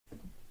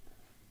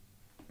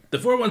The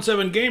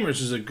 417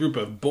 Gamers is a group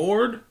of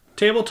board,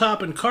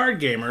 tabletop, and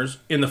card gamers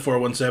in the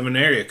 417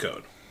 area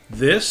code.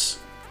 This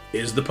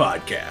is the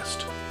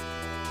podcast.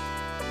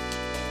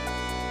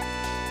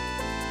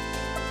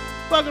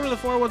 Welcome to the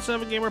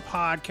 417 Gamer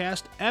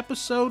Podcast,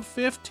 episode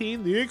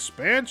 15, the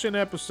expansion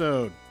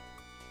episode.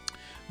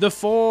 The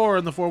 4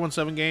 in the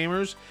 417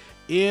 Gamers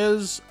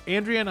is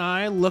Andrea and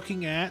I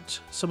looking at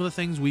some of the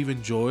things we've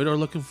enjoyed or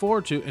looking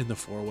forward to in the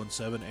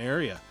 417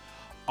 area.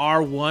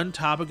 Our one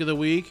topic of the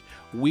week,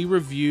 we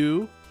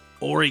review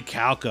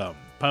Orichalcum.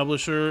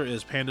 Publisher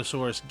is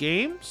Pandasaurus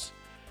Games.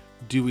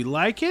 Do we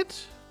like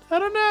it? I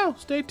don't know.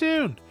 Stay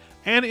tuned.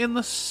 And in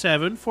the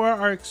 7 for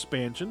our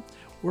expansion,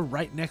 we're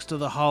right next to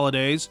the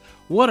holidays.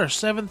 What are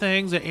 7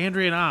 things that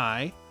Andrea and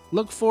I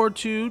look forward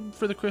to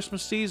for the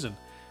Christmas season?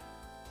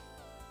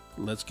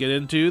 Let's get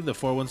into the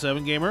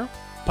 417 Gamer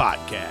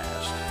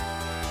Podcast.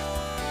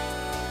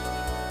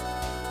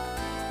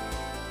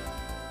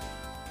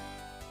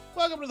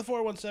 Welcome to the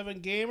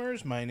 417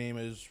 Gamers. My name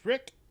is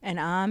Rick. And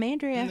I'm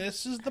Andrea. And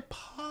this is the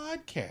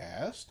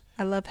podcast.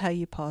 I love how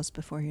you paused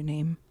before your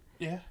name.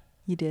 Yeah.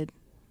 You did.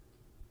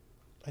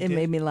 I It did.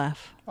 made me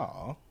laugh.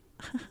 Aw.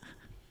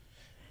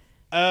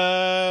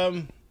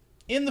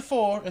 In the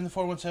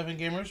 417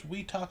 Gamers,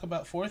 we talk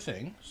about 4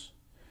 things.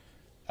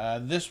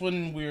 This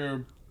one,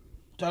 we're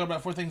talking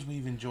about 4 things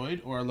we've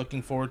enjoyed or are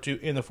looking forward to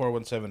in the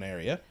 417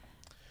 area.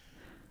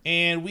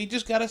 And we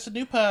just got us a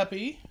new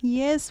puppy.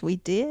 Yes, we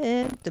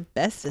did. The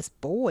bestest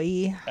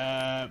boy.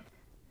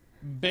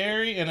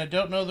 Barry, and I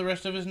don't know the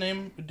rest of his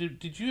name.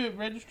 Did you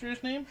register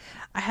his name?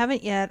 I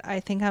haven't yet. I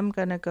think I'm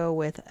going to go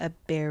with a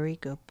very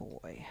good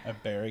boy. A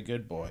very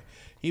good boy.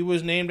 He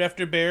was named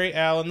after Barry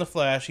Allen the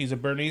Flash. He's a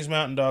Bernese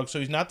Mountain Dog,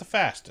 so he's not the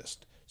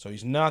fastest. So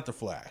he's not the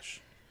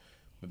Flash.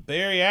 But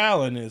Barry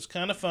Allen is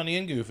kind of funny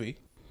and goofy.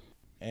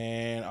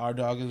 And our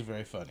dog is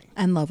very funny.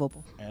 And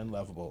lovable. And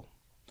lovable.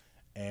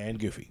 And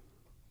goofy.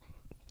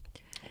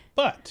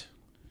 But,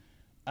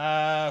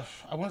 I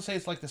want to say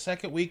it's like the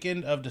second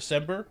weekend of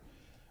December.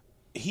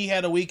 He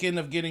had a weekend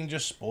of getting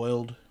just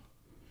spoiled.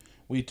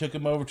 We took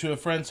him over to a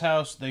friend's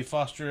house. They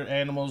foster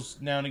animals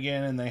now and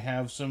again, and they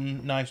have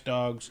some nice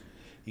dogs.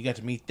 You got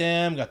to meet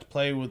them, got to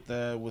play with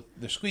the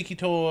squeaky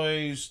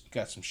toys,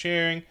 got some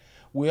sharing.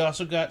 We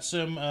also got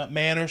some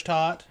manners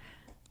taught.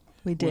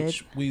 We did.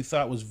 Which we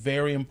thought was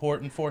very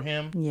important for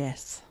him.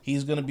 Yes.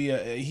 He's going to be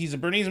he's a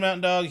Bernese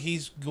Mountain Dog.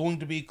 He's going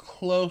to be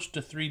close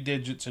to 3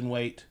 digits in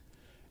weight.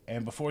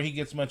 And before he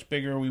gets much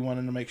bigger, we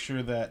wanted to make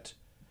sure that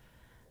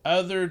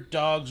other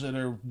dogs that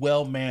are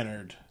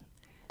well-mannered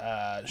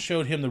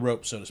showed him the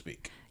ropes, so to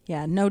speak.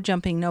 Yeah, no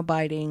jumping, no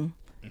biting.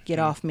 Get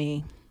off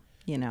me,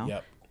 you know.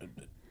 Yep.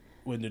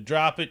 When to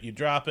drop it, you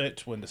drop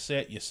it. When to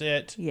sit, you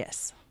sit.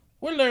 Yes.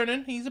 We're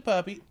learning. He's a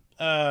puppy.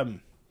 The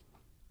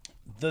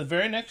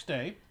very next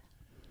day,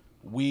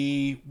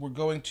 we were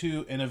going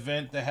to an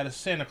event that had a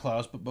Santa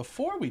Claus. But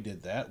before we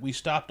did that, we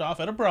stopped off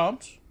at a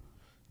Brahms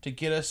to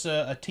get us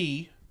a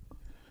tea.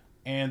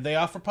 And they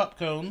offer pup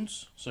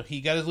cones. So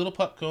he got his little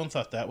pup cone,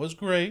 thought that was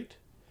great.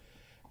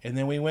 And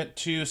then we went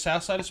to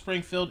south side of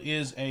Springfield,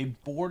 is a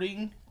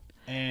boarding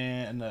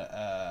and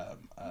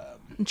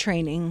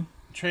Training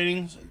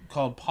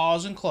called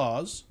Paws and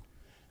Claws.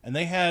 And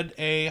they had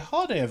a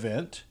holiday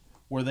event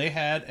where they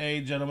had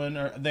a gentleman,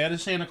 or they had a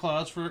Santa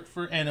Claus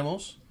for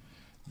animals,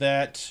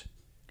 that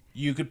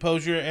you could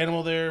pose your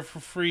animal there for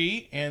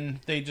free, and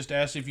they just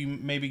asked if you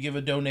maybe give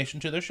a donation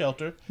to their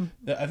shelter.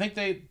 I think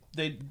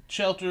they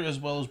shelter as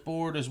well as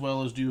board as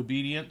well as do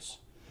obedience.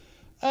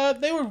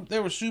 They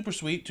were super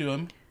sweet to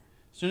him.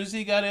 As soon as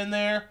he got in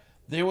there,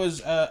 there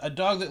was a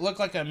dog that looked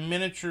like a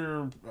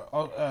miniature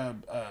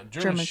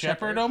German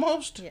Shepherd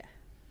almost. Yeah.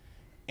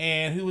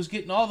 And who was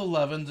getting all the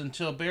lovin's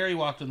until Barry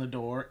walked in the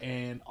door,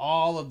 and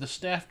all of the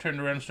staff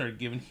turned around and started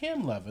giving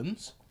him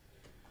lovin's,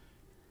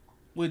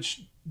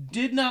 which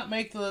did not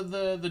make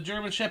the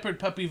German Shepherd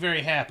puppy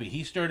very happy.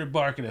 He started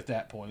barking at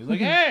that point. He's like,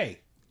 hey,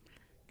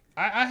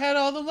 I had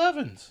all the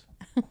lovin's.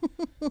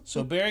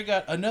 So Barry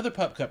got another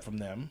pup cup from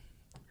them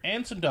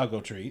and some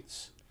doggo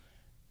treats.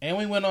 And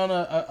we went on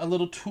a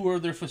little tour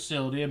of their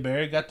facility, and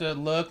Barry got to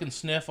look and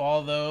sniff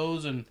all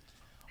those, and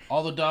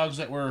all the dogs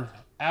that were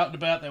out and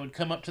about that would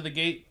come up to the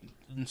gate,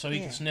 and so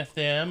he could sniff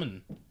them,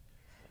 and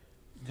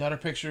got a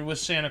picture with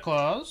Santa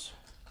Claus.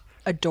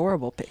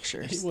 Adorable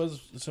pictures. It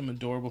was some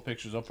adorable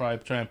pictures. I'll probably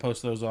try and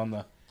post those on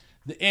the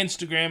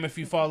Instagram if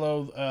you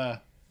follow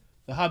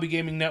the Hobby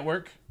Gaming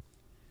Network.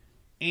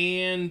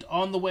 And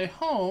on the way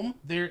home,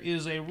 there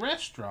is a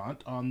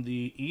restaurant on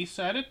the east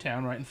side of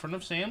town, right in front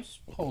of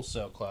Sam's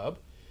Wholesale Club.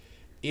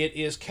 It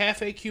is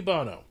Cafe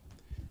Cubano.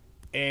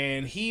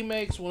 And he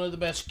makes one of the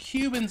best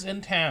Cubans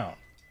in town.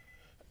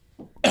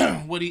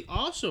 What he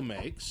also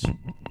makes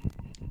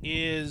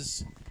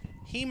is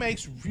he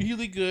makes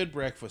really good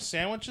breakfast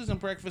sandwiches and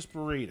breakfast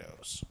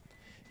burritos.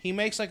 He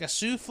makes like a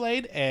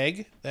souffled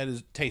egg that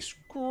tastes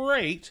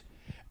great,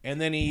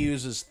 and then he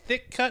uses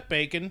thick cut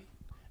bacon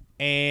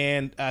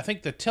and I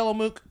think the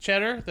Tillamook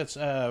cheddar that's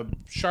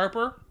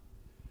sharper.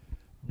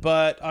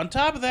 But on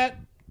top of that,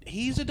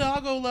 he's a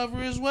doggo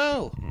lover as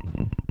well.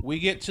 We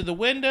get to the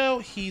window.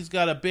 He's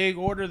got a big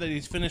order that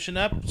he's finishing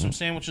up. Some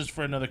sandwiches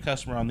for another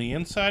customer on the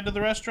inside of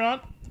the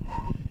restaurant.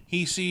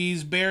 He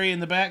sees Barry in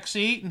the back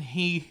seat, and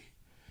he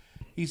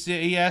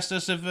asked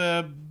us if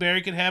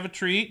Barry could have a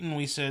treat, and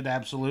we said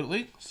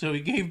absolutely. So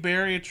he gave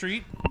Barry a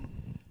treat,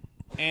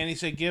 and he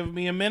said, "Give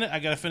me a minute. I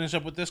got to finish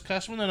up with this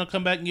customer, and then I'll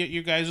come back and get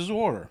your guys'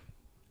 order."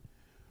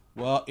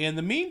 Well, in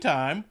the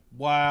meantime,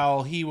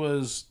 while he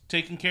was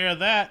taking care of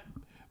that,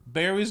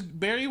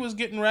 Barry was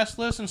getting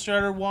restless and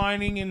started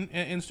whining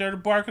and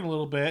started barking a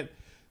little bit.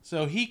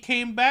 So he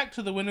came back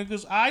to the window and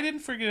goes, "I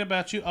didn't forget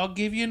about you. I'll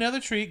give you another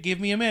treat. Give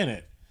me a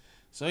minute."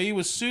 So he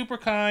was super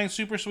kind,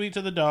 super sweet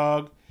to the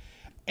dog.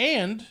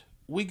 And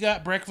we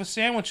got breakfast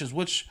sandwiches,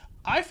 which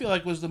I feel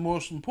like was the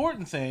most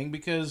important thing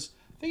because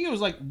I think it was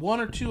like 1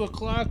 or 2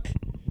 o'clock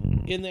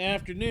in the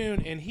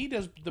afternoon, and he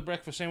does the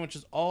breakfast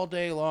sandwiches all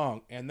day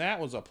long. And that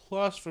was a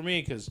plus for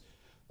me because,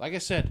 like I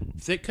said,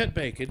 thick cut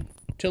bacon,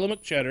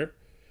 Tillamook cheddar,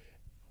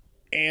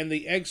 and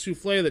the egg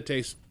souffle that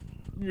tastes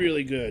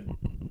really good.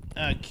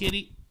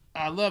 Kitty,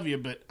 I love you,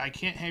 but I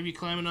can't have you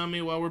climbing on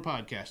me while we're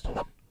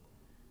podcasting.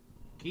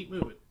 Keep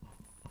moving.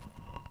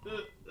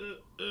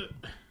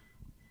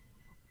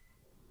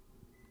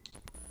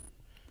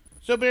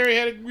 So Barry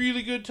had a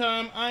really good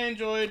time. I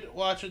enjoyed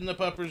watching the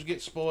puppers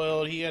get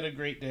spoiled. He had a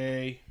great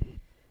day.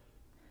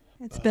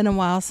 It's been a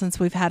while since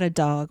we've had a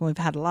dog. We've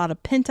had a lot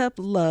of pent-up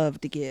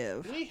love to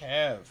give. We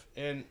have.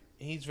 And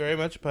he's very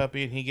much a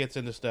puppy, and he gets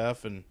into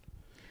stuff and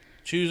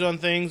chews on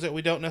things that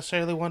we don't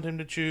necessarily want him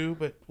to chew,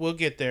 but we'll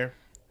get there.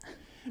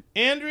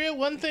 Andrea,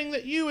 one thing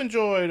that you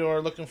enjoyed or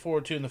are looking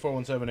forward to in the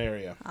 417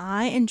 area?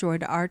 I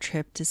enjoyed our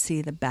trip to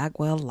see the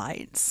Bagwell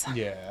lights.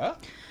 Yeah.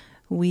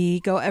 We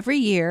go every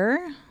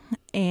year,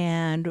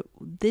 and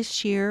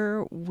this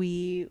year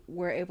we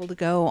were able to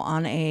go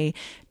on a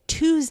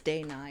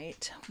Tuesday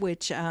night,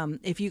 which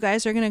if you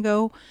guys are going to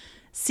go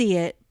see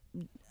it,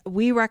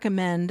 we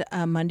recommend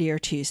Monday or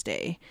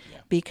Tuesday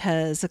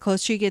because the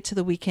closer you get to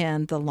the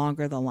weekend, the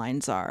longer the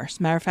lines are. As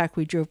a matter of fact,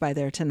 we drove by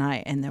there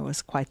tonight, and there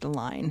was quite the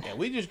line. Yeah,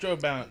 we just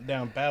drove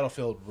down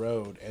Battlefield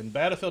Road, and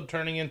Battlefield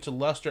turning into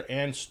Luster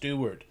and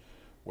Stewart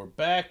were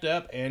backed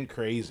up and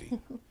crazy.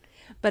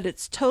 But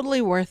it's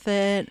totally worth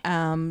it.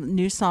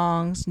 New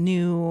songs,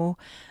 new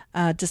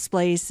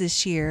displays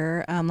this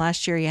year.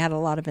 Last year, you had a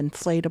lot of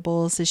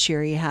inflatables. This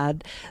year, you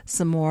had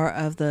some more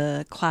of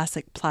the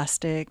classic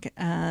plastic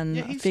and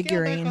yeah, he's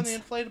figurines. Scaled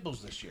back on the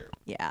inflatables this year.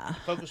 Yeah.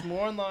 Focus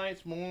more on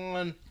lights,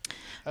 more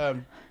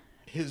on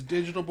his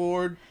digital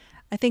board.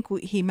 I think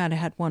he might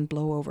have had one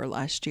blowover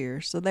last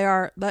year. So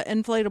the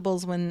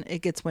inflatables, when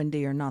it gets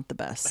windy, are not the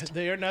best.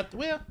 They are not,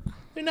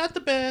 they're not the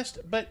best,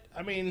 but,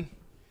 I mean,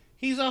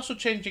 he's also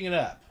changing it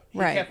up. He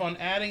kept on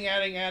adding,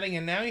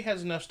 and now he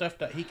has enough stuff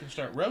that he can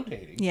start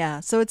rotating. Yeah,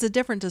 so it's a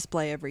different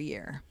display every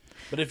year.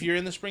 But if you're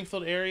in the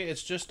Springfield area,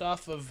 it's just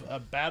off of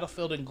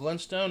Battlefield and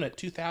Glenstone at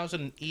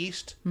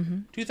 2008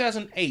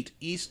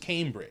 East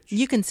Cambridge.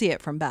 You can see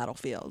it from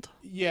Battlefield.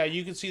 Yeah,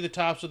 you can see the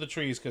tops of the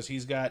trees because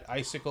he's got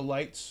icicle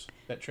lights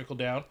that trickle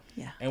down.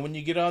 Yeah. And when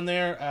you get on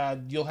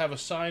there, you'll have a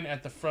sign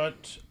at the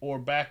front or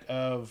back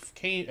of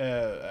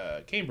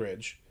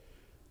Cambridge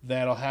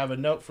that'll have a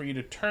note for you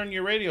to turn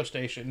your radio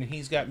station, and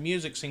he's got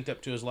music synced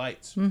up to his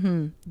lights.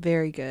 Mm-hmm.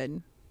 Very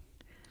good.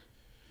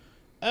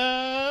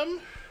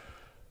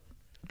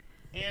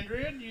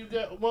 Andrea, you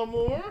got one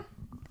more?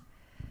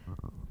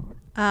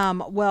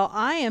 Well,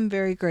 I am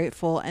very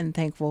grateful and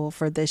thankful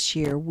for this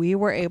year. We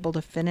were able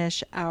to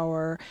finish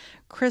our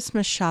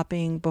Christmas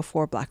shopping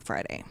before Black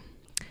Friday,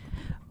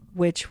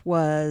 which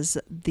was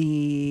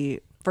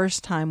the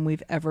first time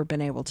we've ever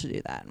been able to do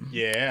that.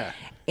 Yeah.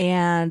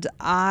 And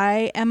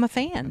I am a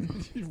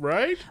fan.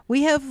 Right?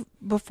 We have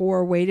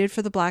before waited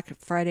for the Black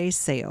Friday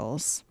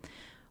sales,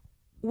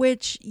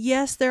 which,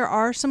 yes, there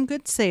are some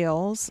good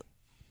sales,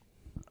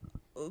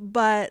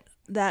 but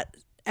that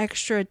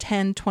extra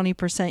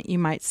 10-20% you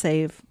might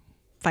save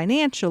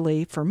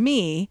financially for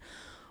me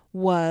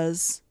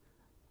was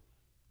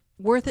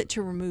worth it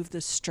to remove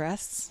the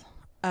stress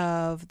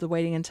of the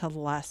waiting until the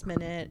last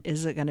minute.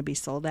 Is it going to be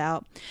sold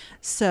out?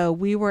 So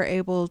we were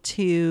able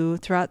to,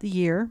 throughout the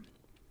year,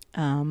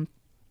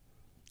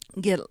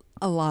 get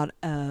a lot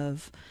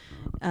of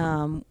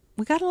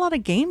we got a lot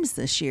of games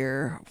this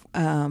year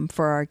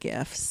for our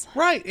gifts.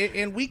 Right,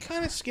 and we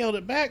kind of scaled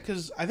it back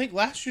because I think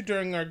last year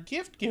during our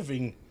gift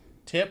giving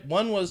tip,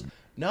 one was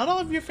not all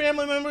of your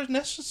family members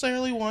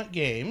necessarily want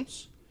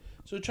games,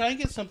 so try and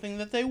get something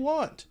that they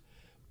want.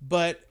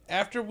 But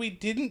after we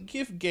didn't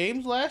give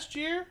games last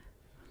year,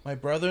 my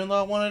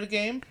brother-in-law wanted a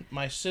game.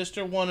 My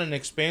sister wanted an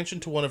expansion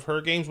to one of her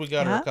games we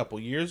got her a couple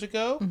years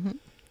ago. Mm-hmm.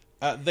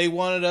 They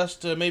wanted us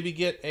to maybe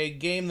get a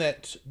game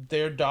that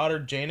their daughter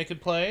Jana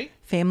could play.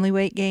 Family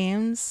weight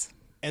games.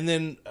 And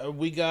then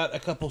we got a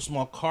couple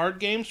small card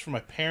games for my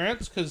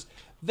parents because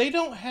they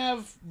don't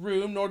have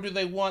room, nor do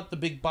they want the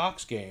big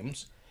box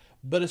games.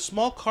 But a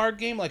small card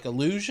game like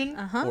Illusion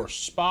or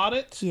Spot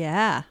It.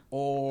 Yeah.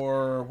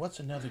 Or what's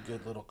another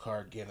good little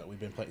card game that we've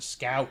been playing?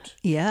 Scout.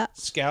 Yeah.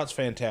 Scout's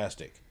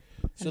fantastic.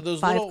 So those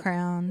 5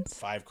 crowns.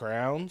 5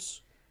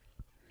 crowns.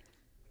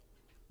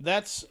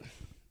 that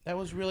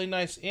was really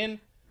nice. And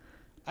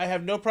I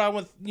have no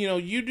problem with,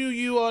 you do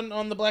you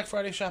on the Black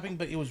Friday shopping,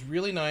 but it was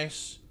really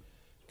nice.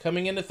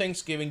 Coming into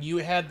Thanksgiving, you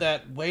had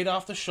that weight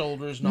off the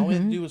shoulders, and all we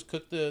had to do was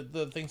cook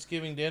the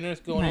Thanksgiving dinner,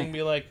 going in and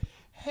be like,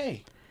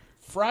 hey,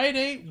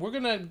 Friday, we're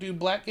going to do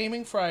Black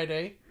Gaming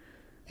Friday,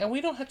 and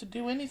we don't have to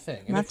do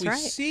anything. And That's if we right.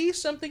 see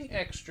something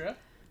extra,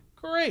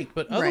 great.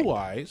 But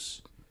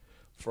otherwise,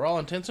 for all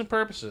intents and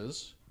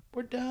purposes,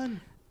 we're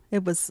done.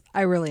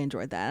 I really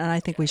enjoyed that, and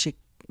I think we should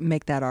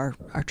make that our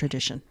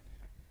tradition.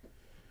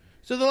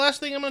 So the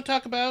last thing I'm going to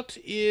talk about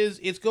is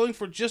it's going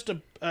for just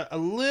a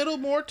little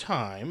more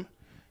time.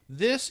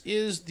 This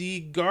is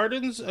the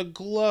Gardens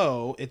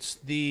Aglow. It's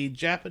the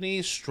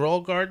Japanese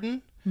stroll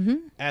garden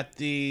at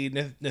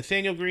the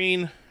Nathaniel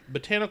Green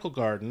Botanical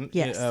Garden,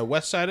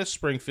 west side of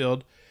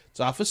Springfield.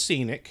 It's off of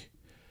Scenic.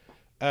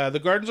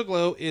 The Gardens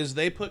Aglow is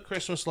they put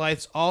Christmas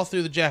lights all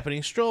through the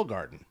Japanese stroll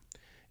garden.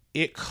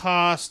 It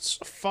costs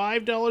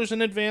 $5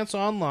 in advance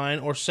online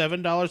or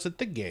 $7 at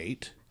the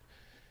gate.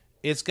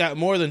 It's got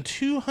more than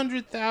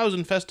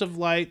 200,000 festive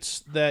lights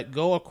that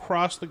go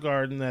across the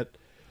garden that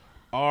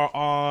are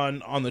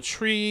on the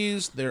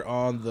trees. They're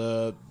on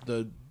the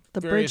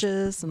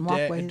bridges and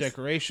walkways,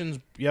 decorations.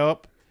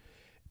 Yep.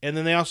 And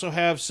then they also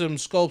have some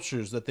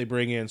sculptures that they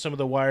bring in. Some of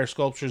the wire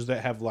sculptures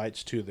that have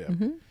lights to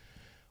them.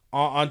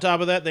 On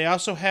top of that, they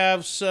also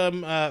have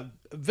some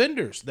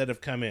vendors that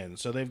have come in.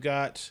 So they've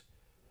got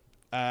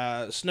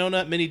Snow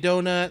Nut Mini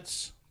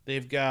Donuts.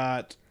 They've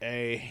got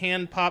a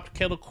hand-popped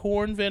kettle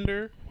corn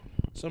vendor.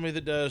 Somebody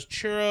that does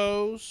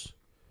churros.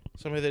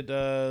 Somebody that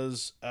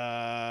does,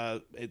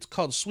 it's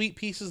called Sweet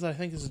Pieces. I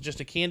think this is just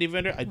a candy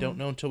vendor. I don't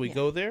know until we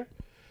go there.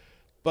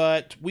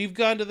 But we've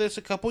gone to this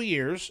a couple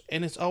years,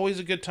 and it's always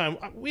a good time.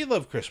 We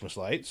love Christmas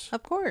lights.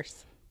 Of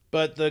course.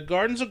 But the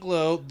Gardens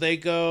Aglow, they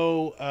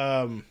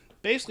go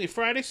basically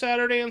Friday,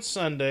 Saturday, and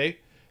Sunday.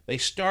 They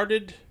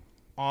started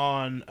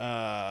on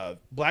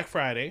Black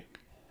Friday,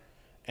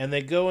 and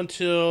they go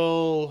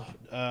until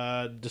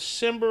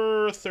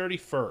December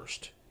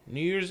 31st.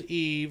 New Year's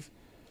Eve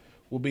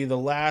will be the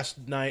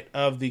last night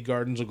of the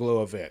Gardens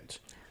Aglow event.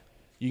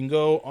 You can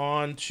go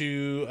on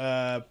to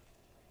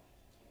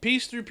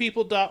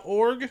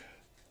peacethroughpeople.org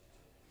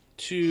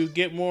to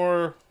get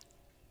more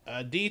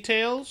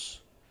details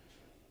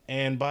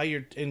and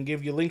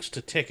give you links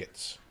to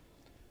tickets.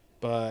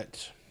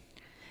 But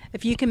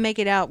if you can make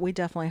it out, we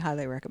definitely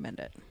highly recommend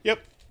it. Yep.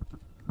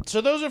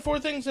 So those are 4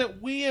 things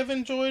that we have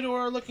enjoyed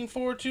or are looking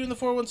forward to in the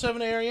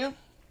 417 area.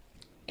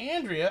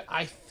 Andrea,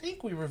 I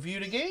think we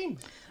reviewed a game.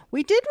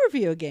 We did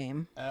review a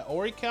game.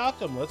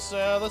 Orichalcum. Let's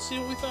see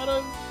what we thought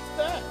of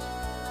that.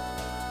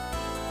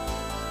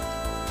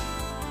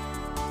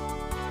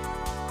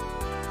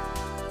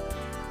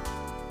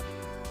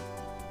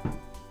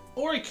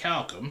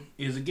 Orichalcum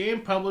is a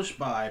game published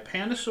by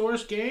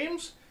Pandasaurus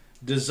Games,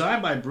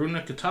 designed by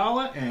Bruno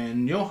Catala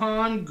and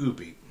Johan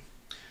Gupi.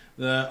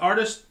 The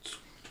artist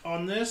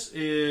on this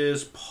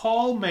is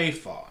Paul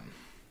Mayfawn.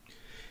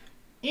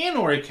 In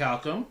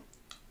Orichalcum,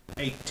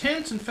 a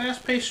tense and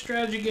fast-paced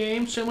strategy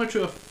game similar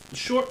to a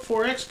short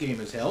 4X game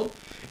is held.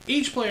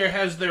 Each player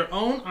has their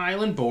own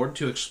island board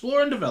to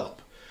explore and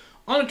develop.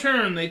 On a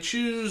turn, they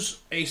choose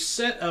a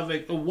set of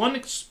one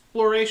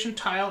exploration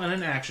tile and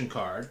an action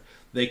card.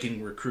 They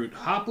can recruit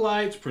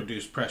hoplites,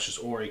 produce precious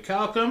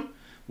Orichalcum,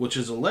 which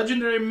is a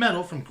legendary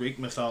metal from Greek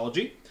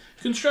mythology,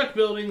 construct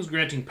buildings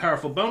granting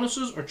powerful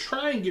bonuses, or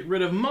try and get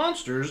rid of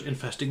monsters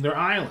infesting their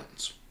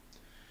islands.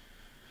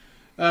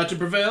 To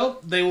prevail,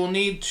 they will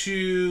need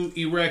to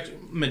erect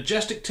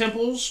majestic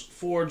temples,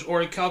 forge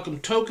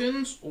Orichalcum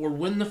tokens, or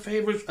win the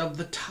favors of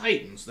the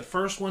Titans. The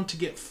first one to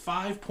get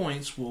 5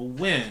 points will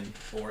win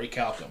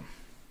Orichalcum.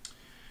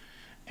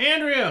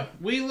 Andrea,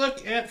 we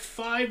look at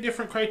 5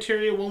 different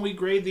criteria when we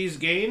grade these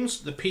games.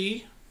 The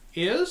P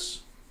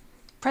is?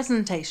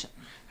 Presentation.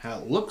 How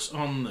it looks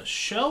on the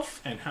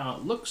shelf and how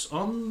it looks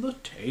on the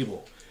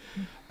table.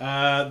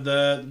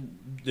 The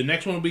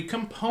next one will be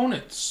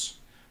components.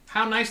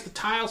 How nice the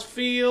tiles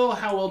feel,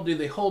 how well do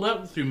they hold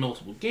up through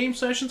multiple game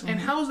sessions, and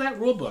how is that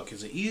rulebook?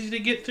 Is it easy to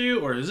get through,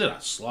 or is it a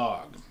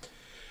slog?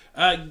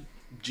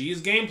 G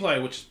is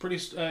gameplay, which is pretty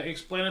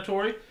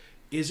explanatory.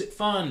 Is it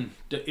fun?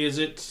 Is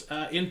it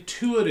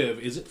intuitive?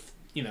 Is it,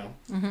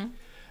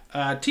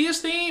 T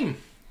is theme.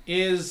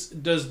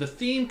 Does the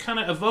theme kind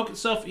of evoke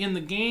itself in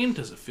the game?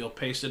 Does it feel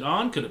pasted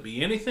on? Could it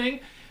be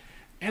anything?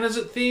 And is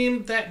it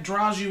theme that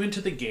draws you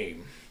into the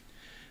game?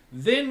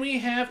 Then we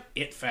have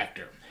it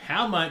factor.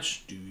 How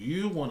much do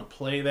you want to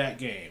play that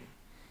game?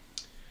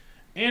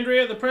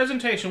 Andrea, the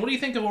presentation. What do you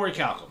think of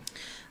Orichalcum?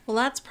 Well,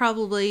 that's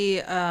probably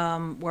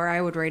where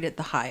I would rate it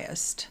the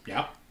highest.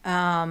 Yeah.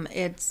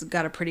 It's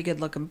got a pretty good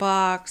looking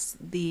box.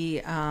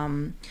 There are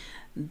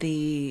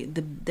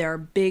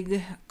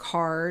big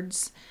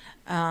cards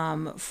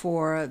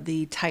for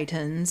the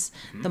Titans.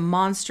 The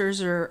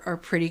monsters are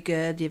pretty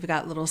good. You've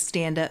got little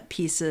stand-up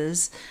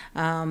pieces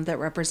that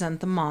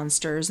represent the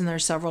monsters, and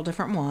there's several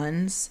different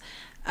ones.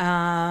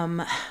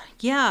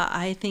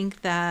 I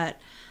think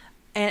that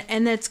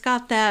And it's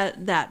got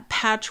that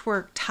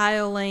patchwork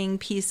tiling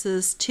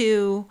pieces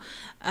too.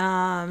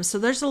 So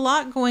there's a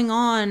lot going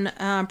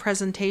on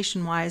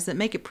presentation wise that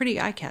make it pretty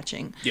eye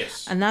catching.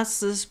 Yes. And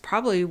this is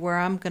probably where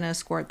I'm going to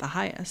score it the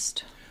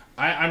highest.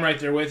 I'm right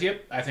there with you.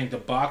 I think the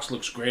box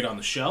looks great on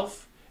the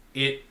shelf.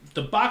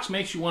 The box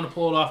makes you want to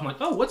pull it off. I'm like,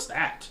 oh, what's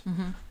that?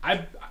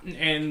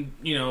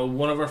 Mm-hmm.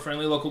 One of our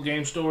friendly local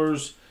game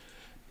stores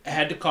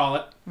had to call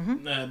it.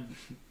 Mm-hmm.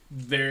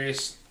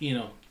 Various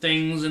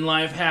things in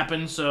life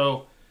happen,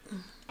 so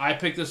I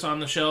picked this on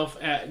the shelf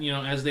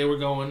as they were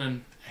going,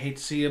 and I hate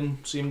to see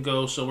them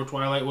go. Silver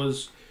Twilight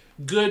was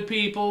good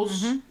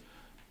people's,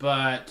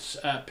 but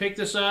picked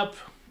this up.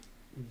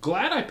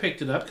 Glad I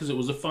picked it up because it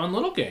was a fun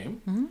little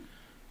game,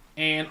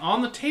 and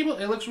on the table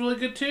it looks really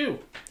good too.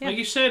 Yeah. Like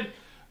you said,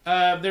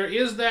 there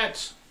is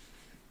that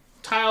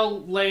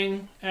tile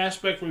laying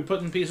aspect where you're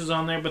putting pieces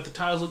on there, but the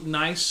tiles look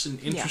nice and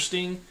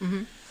interesting. Yeah.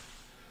 Mm-hmm.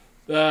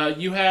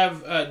 You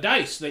have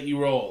dice that you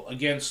roll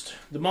against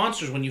the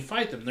monsters when you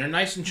fight them. They're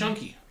nice and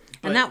chunky.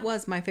 And that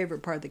was my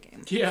favorite part of the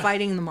game. Yeah.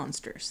 Fighting the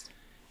monsters.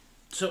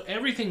 So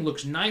everything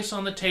looks nice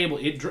on the table.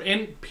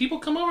 And people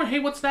come over, hey,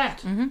 what's that?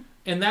 Mm-hmm.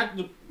 And that,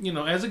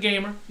 as a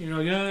gamer,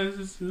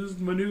 this is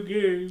my new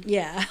game.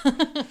 Yeah.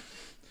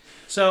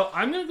 So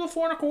I'm going to go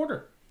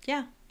 4.25.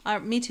 Yeah,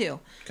 me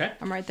too. Okay.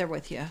 I'm right there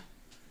with you.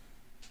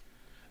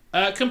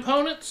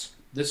 Components.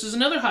 This is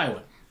another high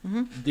one.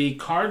 Mm-hmm. The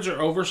cards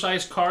are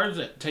oversized cards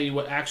that tell you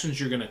what actions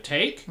you're going to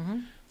take.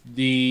 Mm-hmm.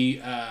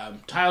 The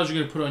tiles you're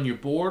going to put on your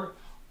board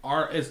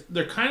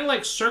they're kind of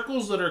like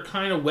circles that are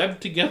kind of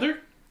webbed together.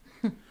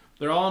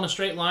 They're all in a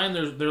straight line.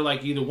 They're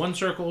like either 1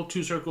 circle,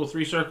 2 circle,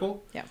 3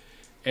 circle. Yeah.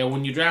 And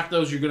when you draft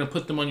those, you're going to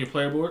put them on your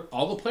player board.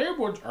 All the player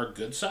boards are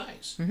good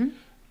size. Mm-hmm.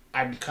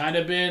 I've kind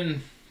of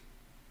been,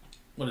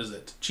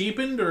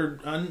 cheapened or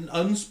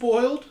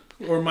unspoiled,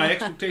 or my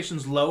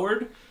expectations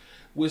lowered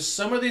with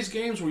some of these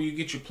games where you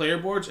get your player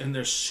boards and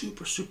they're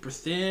super, super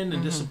thin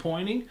and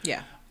disappointing.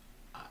 Yeah.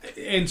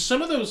 And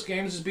some of those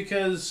games is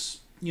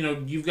because,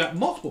 you've got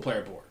multiple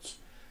player boards.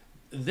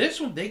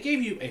 This one, they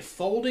gave you a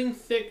folding,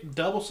 thick,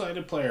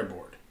 double-sided player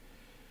board.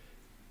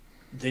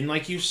 Then,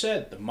 like you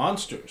said, the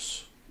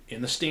monsters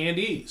in the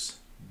standees.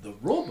 The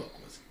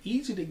rulebook was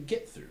easy to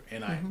get through,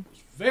 and I was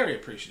very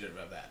appreciative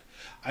of that.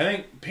 I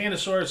think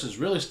Pandasaurus has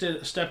really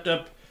stepped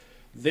up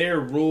their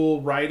rule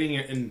writing,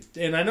 and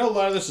I know a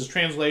lot of this is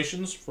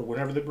translations for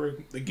whenever they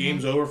bring the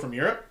games over from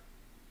Europe.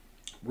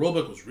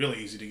 Rulebook was really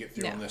easy to get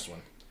through on this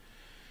one.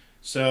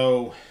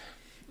 So,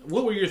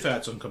 what were your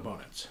thoughts on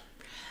components?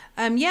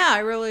 I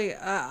really,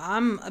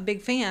 I'm a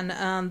big fan.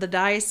 The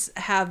dice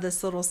have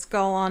this little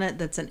skull on it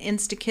that's an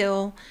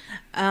insta-kill,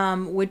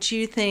 which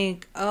you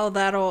think, oh,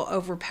 that'll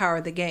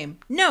overpower the game.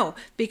 No,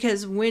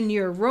 because when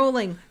you're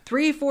rolling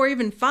 3, 4,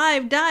 even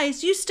 5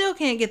 dice, you still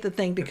can't get the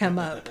thing to come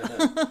up. But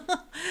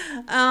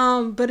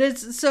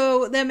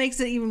that makes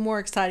it even more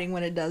exciting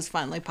when it does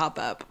finally pop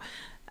up.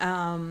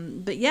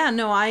 But yeah,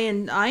 no, I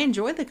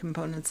enjoy the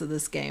components of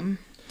this game.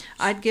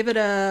 I'd give it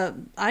a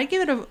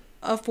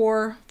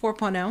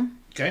 4.0.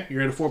 Okay,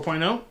 you're at a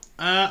 4.0.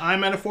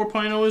 I'm at a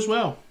 4.0 as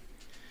well.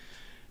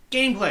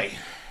 Gameplay.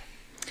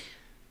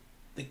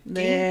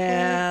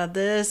 Yeah,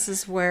 this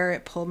is where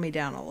it pulled me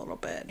down a little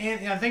bit.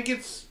 And I think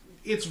it's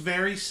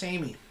very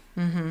samey.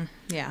 Mm-hmm.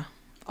 Yeah.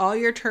 All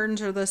your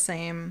turns are the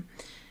same,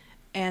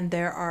 and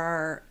there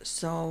are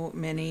so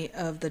many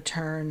of the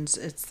turns.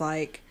 It's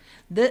like,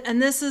 and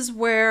this is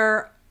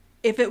where,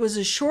 if it was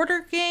a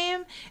shorter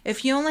game,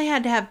 if you only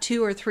had to have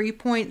 2 or 3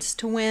 points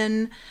to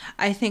win,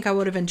 I think I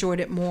would have enjoyed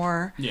it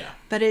more. Yeah.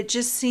 But it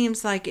just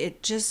seems like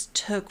it just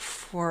took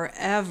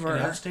forever.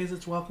 And that stays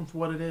its welcome for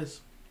what it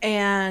is.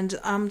 And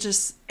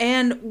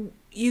and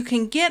you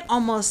can get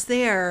almost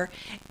there,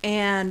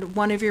 and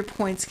one of your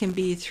points can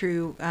be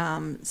through,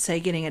 say,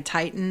 getting a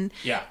Titan.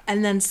 Yeah.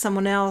 And then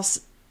someone else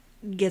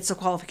gets the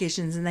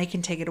qualifications and they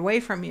can take it away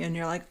from you, and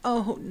you're like,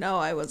 oh no,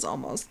 I was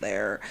almost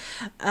there.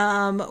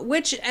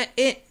 Which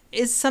it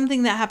is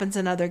something that happens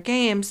in other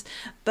games,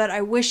 but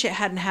I wish it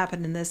hadn't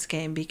happened in this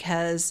game,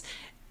 because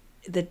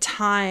the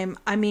time,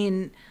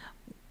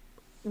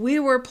 we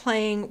were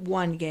playing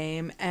one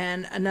game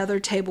and another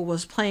table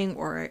was playing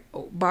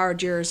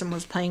borrowed yours and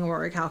was playing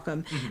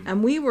Orichalcum,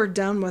 and we were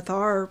done with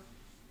our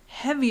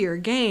heavier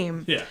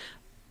game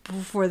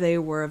before they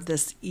were of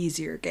this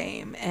easier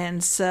game.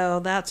 And so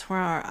that's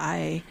where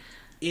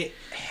it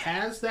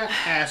has that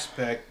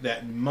aspect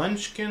that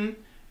Munchkin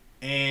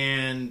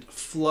and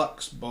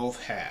Flux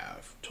both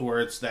have, to where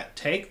it's that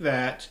take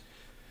that,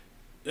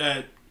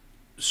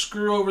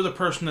 screw over the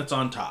person that's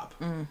on top.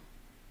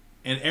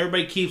 And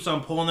everybody keeps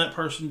on pulling that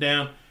person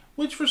down,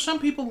 which for some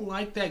people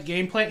like that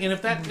gameplay. And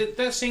if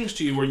that sings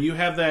to you, where you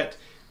have that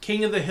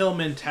king of the hill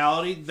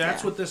mentality,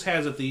 that's what this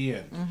has at the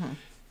end.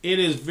 It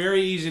is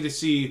very easy to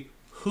see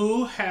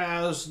who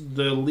has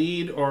the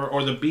lead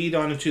or the bead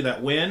onto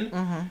that win.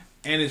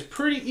 And it's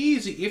pretty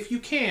easy, if you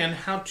can,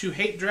 how to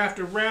hate draft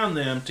around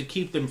them to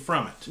keep them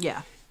from it.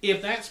 Yeah.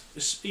 If that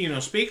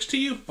speaks to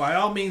you, by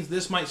all means,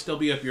 this might still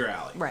be up your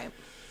alley. Right.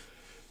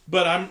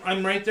 But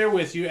I'm right there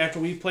with you. After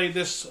we played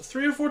this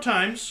 3 or 4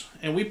 times,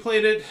 and we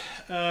played it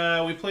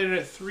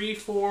at 3,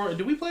 4.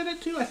 Did we play it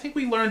at 2? I think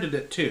we learned it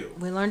at 2.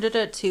 We learned it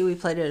at 2. We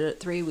played it at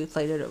 3. We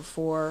played it at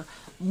 4,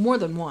 more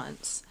than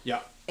once.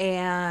 Yeah.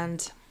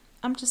 And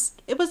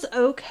it was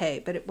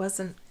okay, but it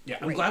wasn't. Yeah,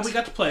 I'm great. glad we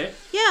got to play it.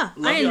 Yeah,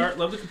 love the art,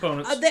 love the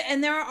components.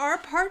 And there are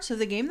parts of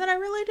the game that I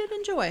really did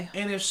enjoy.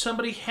 And if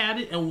somebody had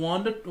it and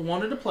wanted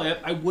to play it,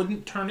 I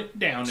wouldn't turn it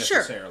down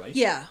necessarily.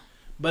 Sure. Yeah.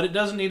 But it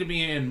doesn't need to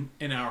be in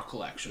our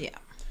collection. Yeah.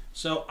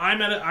 So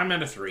I'm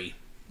at a 3.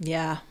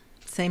 Yeah.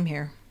 Same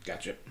here.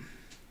 Gotcha.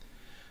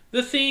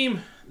 The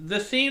theme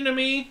to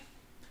me,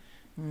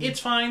 it's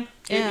fine.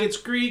 Yeah. It's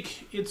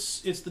Greek. It's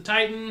the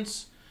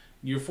Titans.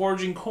 You're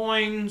forging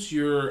coins.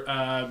 You're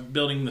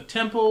building the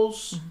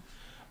temples.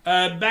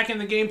 Back in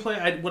the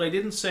gameplay, what I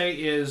didn't say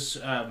is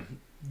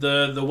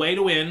the way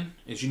to win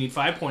is you need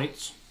 5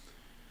 points.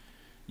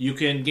 You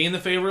can gain the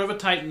favor of a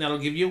Titan. That'll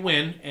give you a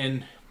win.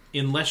 And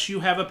unless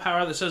you have a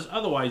power that says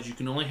otherwise, you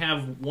can only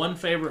have 1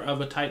 favor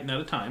of a Titan at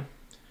a time.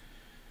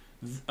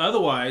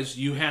 Otherwise,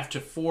 you have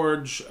to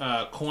forge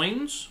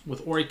coins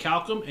with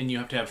Orichalcum, and you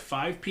have to have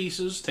 5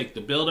 pieces. Take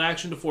the build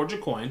action to forge a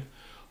coin.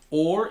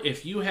 Or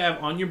if you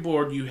have on your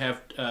board, you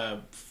have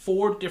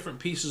 4 different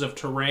pieces of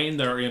terrain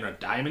that are in a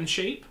diamond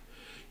shape,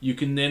 you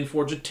can then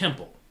forge a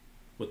temple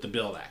with the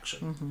build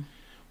action.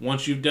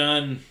 Once you've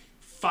done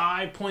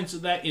 5 points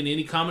of that in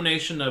any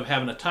combination of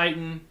having a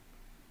Titan,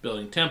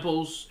 building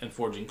temples, and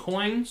forging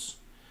coins,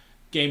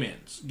 game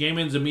ends. Game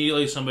ends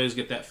immediately. Somebody's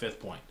get that 5th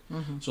point.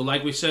 So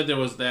like we said, there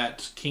was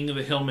that King of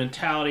the Hill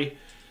mentality.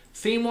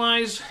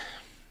 Theme-wise,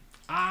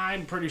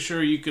 I'm pretty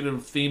sure you could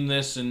have themed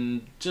this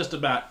in just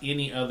about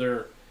any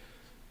other,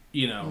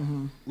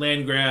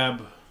 land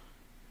grab.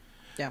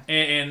 Yeah.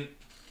 And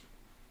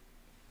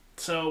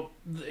so,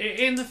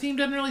 and the theme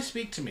doesn't really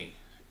speak to me.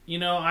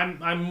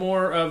 I'm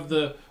more of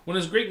when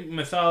it's Greek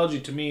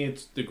mythology, to me,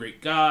 it's the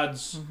Greek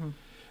gods.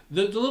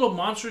 The little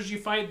monsters you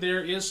fight,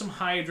 there is some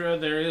Hydra,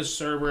 there is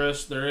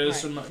Cerberus, there is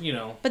some,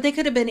 But they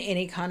could have been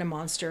any kind of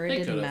monster. It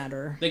didn't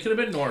matter. They could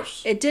have been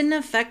Norse. It didn't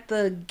affect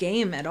the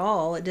game at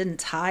all. It didn't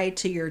tie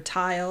to your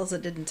tiles.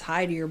 It didn't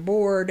tie to your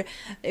board.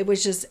 It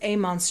was just a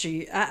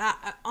monster.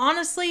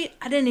 Honestly,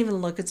 I didn't even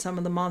look at some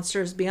of the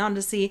monsters beyond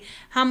to see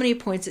how many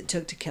points it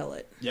took to kill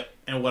it. Yep,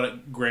 and what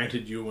it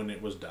granted you when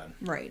it was done.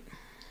 Right.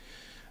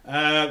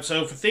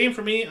 So for theme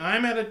for me,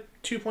 I'm at a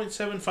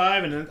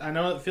 2.75, and I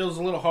know it feels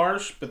a little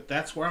harsh, but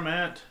that's where I'm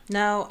at.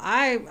 No,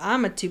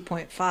 I'm a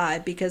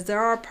 2.5 because there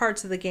are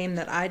parts of the game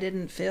that I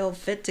didn't feel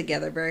fit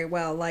together very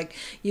well. Like,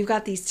 you've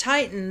got these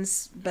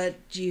Titans, but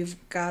you've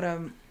got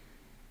to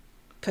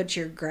put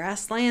your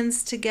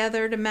grasslands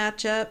together to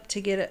match up to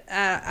get it.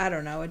 I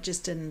don't know. It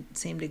just didn't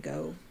seem to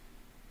go.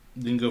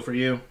 Didn't go for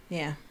you?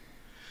 Yeah.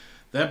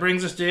 That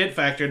brings us to It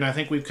Factor, and I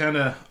think we've kind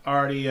of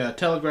already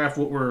telegraphed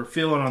what we're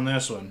feeling on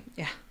this one.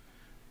 Yeah.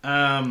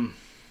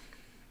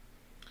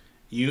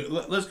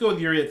 Let's go with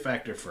your It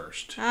Factor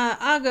first.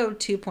 I'll go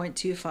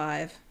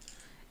 2.25.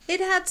 It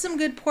had some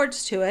good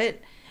ports to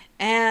it,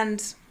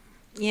 and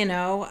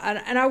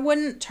I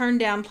wouldn't turn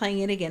down playing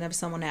it again if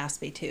someone asked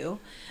me to.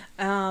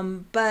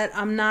 But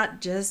I'm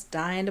not just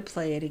dying to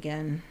play it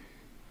again.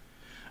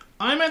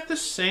 I'm at the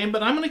same,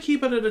 but I'm going to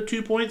keep it at a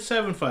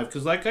 2.75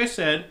 because, like I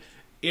said,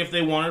 if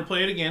they wanted to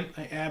play it again,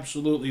 I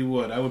absolutely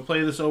would. I would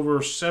play this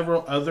over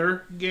several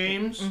other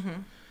games.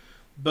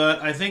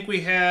 But I think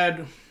we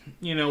had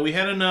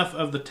enough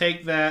of the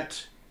take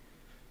that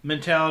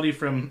mentality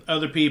from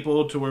other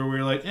people to where we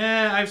were like,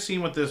 I've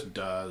seen what this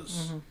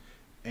does.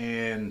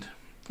 And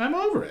I'm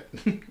over it.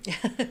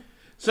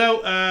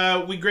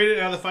 So we graded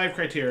out of the 5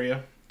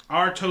 criteria.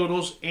 Our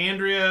totals,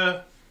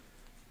 Andrea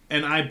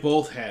and I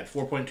both had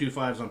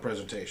 4.25s on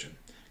presentation.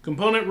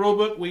 Component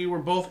rulebook, we were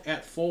both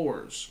at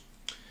 4s.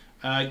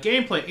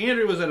 Gameplay,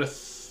 Andrea was at a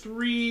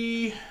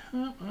 3.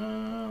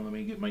 Let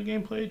me get my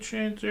gameplay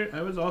changed there.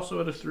 I was also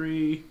at a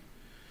 3.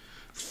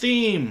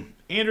 Theme,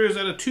 Andrea was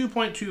at a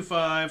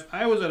 2.25.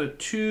 I was at a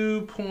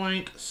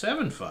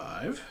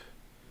 2.75.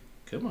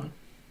 Come on.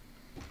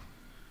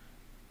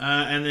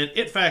 And then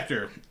It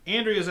Factor,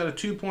 Andrea's at a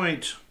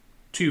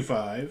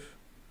 2.25.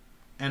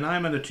 And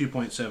I'm at a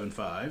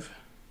 2.75.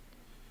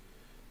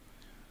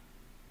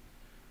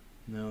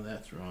 No,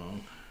 that's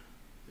wrong.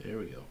 There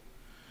we go.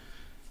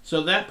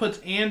 So that puts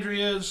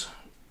Andrea's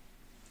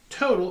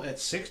total at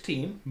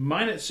 16,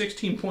 mine at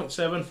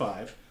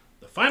 16.75.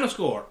 The final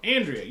score,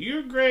 Andrea,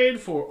 your grade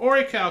for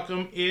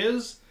Orichalcum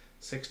is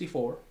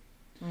 64.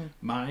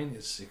 Mine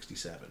is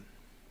 67.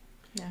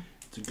 Yeah.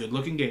 It's a good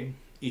looking game.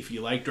 If you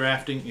like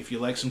drafting, if you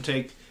like some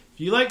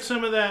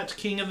of that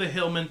King of the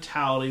Hill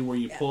mentality where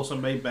you pull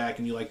somebody back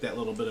and you like that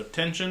little bit of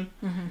tension,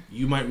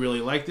 you might really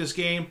like this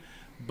game.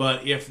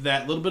 But if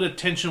that little bit of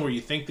tension where you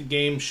think the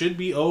game should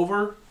be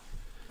over,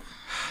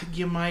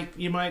 you might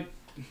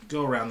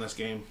go around this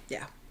game.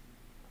 Yeah.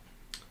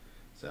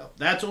 So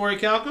that's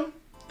Orichalcum.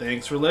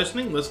 Thanks for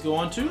listening. Let's go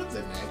on to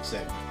the next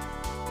segment.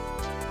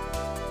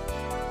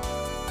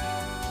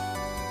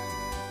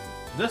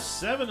 The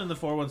 7 in the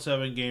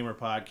 417 Gamer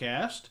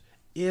podcast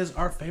is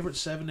our favorite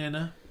 7 in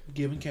a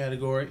given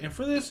category. And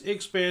for this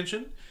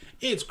expansion,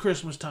 it's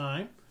Christmas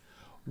time.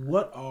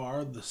 What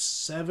are the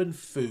 7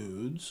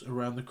 foods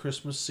around the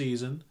Christmas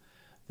season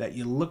that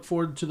you look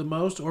forward to the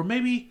most? Or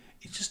maybe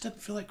it just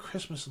doesn't feel like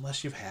Christmas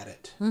unless you've had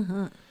it.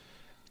 Mm-hmm.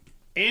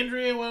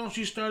 Andrea, why don't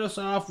you start us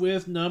off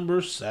with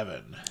number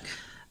 7?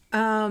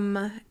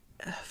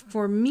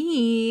 For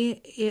me,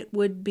 it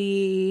would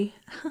be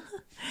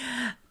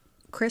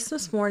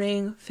Christmas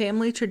morning,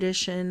 family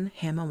tradition,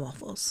 ham and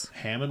waffles.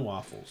 Ham and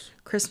waffles.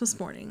 Christmas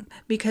morning.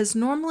 Because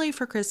normally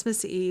for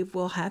Christmas Eve,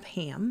 we'll have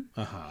ham.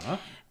 Uh-huh.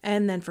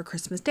 And then for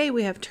Christmas Day,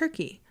 we have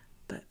turkey.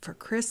 But for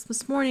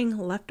Christmas morning,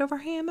 leftover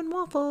ham and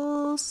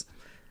waffles.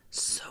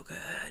 So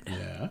good.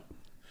 Yeah.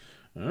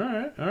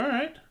 All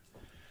right.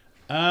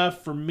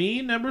 For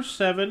me, number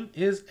 7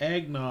 is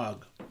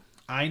eggnog.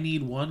 I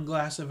need 1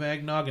 glass of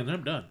eggnog and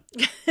I'm done.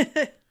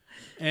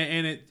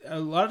 and it a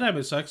lot of time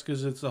it sucks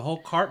because it's the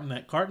whole carton.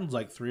 That carton's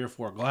like 3 or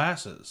 4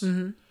 glasses.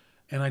 Mm-hmm.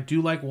 And I do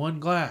like 1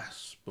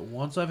 glass. But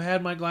once I've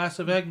had my glass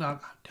of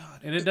eggnog, I'm done.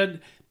 And it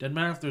doesn't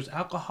matter if there's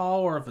alcohol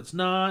or if it's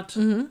not.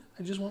 Mm-hmm.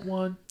 I just want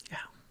 1. Yeah.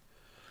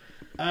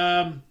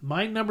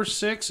 My number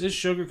 6 is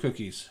sugar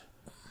cookies.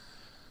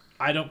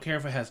 I don't care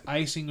if it has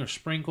icing or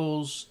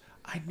sprinkles.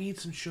 I need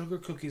some sugar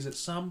cookies at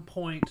some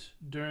point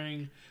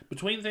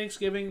between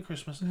Thanksgiving and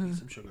Christmas. I need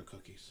some sugar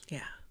cookies.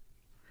 Yeah.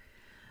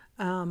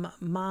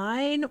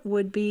 Mine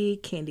would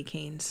be candy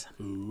canes.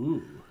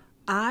 Ooh.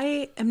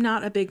 I am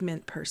not a big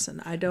mint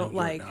person. I don't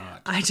like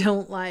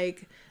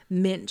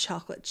mint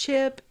chocolate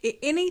chip.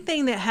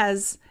 Anything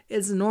that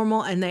is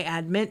normal and they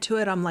add mint to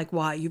it, I'm like,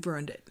 wow, you've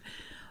ruined it.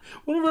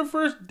 One of our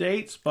first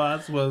date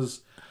spots was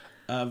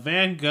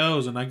Van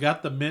Gogh's, and I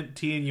got the mint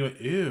tea, and you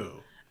went, ew.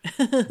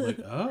 I'm like,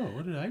 oh,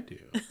 what did I do?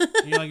 And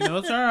you're like, no,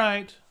 it's all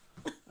right.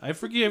 I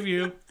forgive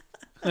you.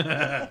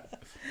 But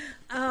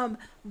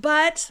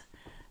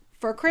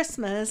for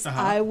Christmas,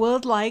 I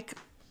would like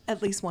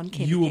at least 1 candy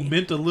cane. You will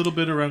mint a little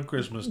bit around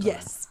Christmas time.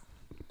 Yes.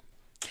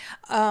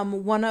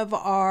 One of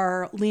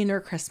our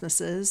leaner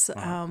Christmases,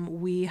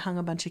 we hung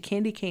a bunch of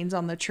candy canes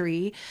on the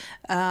tree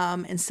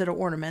instead of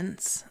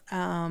ornaments.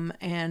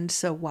 And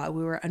so while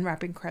we were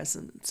unwrapping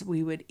presents,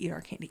 we would eat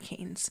our candy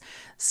canes.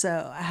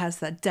 So it has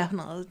that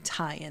definite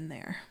tie in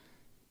there.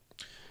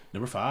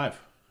 Number 5.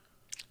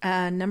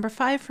 Number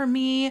 5 for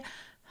me,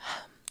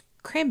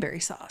 cranberry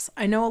sauce.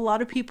 I know a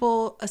lot of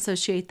people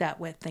associate that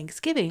with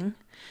Thanksgiving.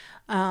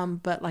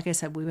 But like I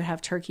said, we would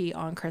have turkey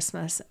on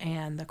Christmas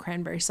and the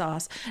cranberry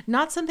sauce.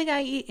 Not something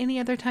I eat any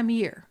other time of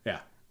year. Yeah.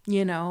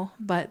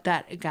 But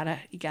you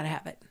gotta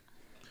have it.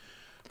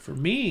 For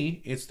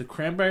me, it's the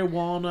cranberry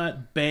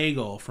walnut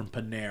bagel from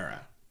Panera.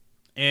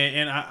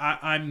 And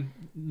I'm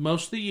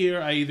most of the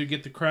year, I either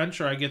get the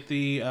crunch or I get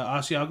the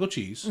Asiago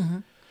cheese. Mm-hmm.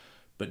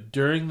 But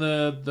during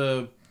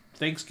the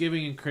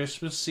Thanksgiving and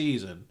Christmas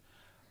season,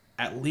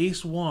 at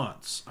least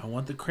once, I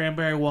want the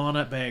cranberry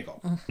walnut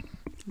bagel.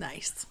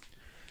 Nice.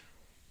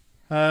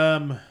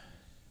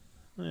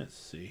 Let's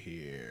see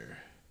here.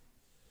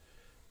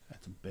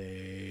 That's a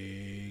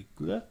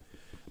bagel.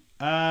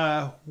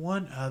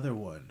 One other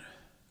one.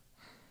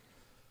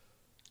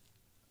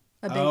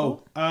 A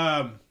bagel?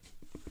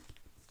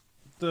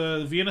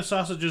 The Vienna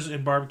sausages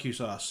and barbecue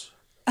sauce.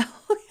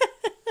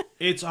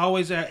 It's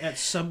always at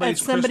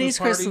somebody's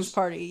Christmas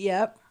party.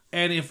 Yep.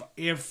 And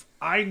if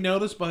I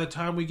notice by the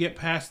time we get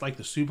past like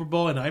the Super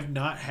Bowl and I've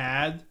not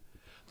had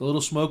the little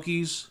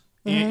Smokies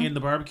in the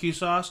barbecue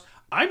sauce,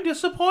 I'm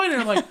disappointed.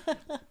 I'm like,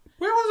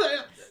 where was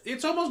it?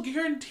 It's almost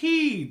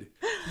guaranteed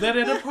that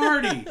at a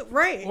party,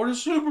 right, or the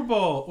Super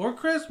Bowl, or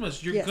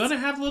Christmas, you're gonna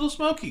have Little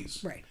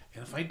Smokies, right?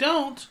 And if I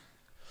don't,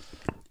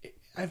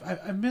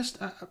 I missed.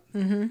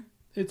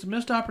 It's a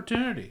missed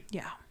opportunity.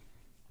 Yeah,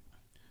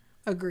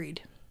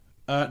 agreed.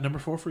 Number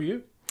 4 for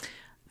you.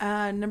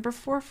 Number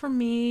 4 for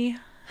me.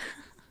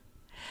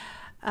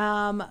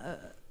 The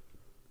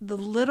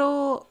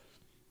little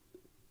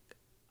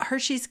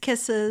Hershey's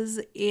Kisses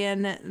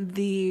in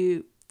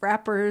the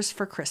wrappers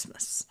for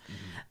Christmas. Mm-hmm.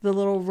 The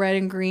little red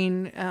and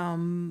green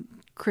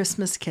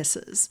Christmas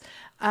Kisses.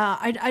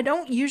 I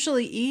don't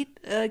usually eat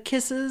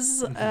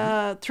Kisses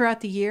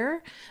throughout the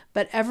year,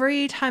 but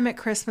every time at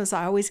Christmas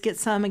I always get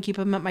some and keep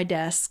them at my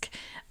desk.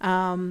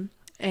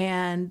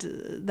 And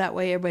that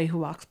way everybody who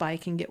walks by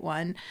can get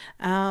one.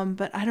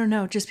 But I don't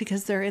know, just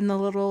because they're in the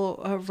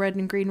little red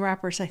and green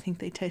wrappers, I think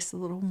they taste a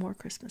little more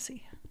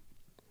Christmassy.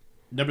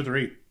 Number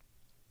 3.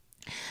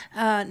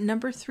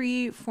 Number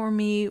 3 for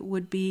me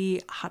would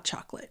be hot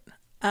chocolate.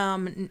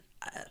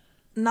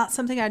 Not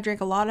something I drink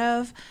a lot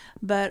of,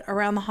 but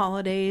around the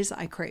holidays,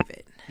 I crave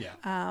it.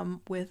 Yeah.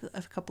 With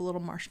a couple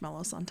little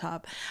marshmallows on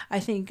top. I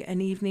think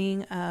an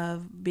evening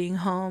of being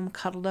home,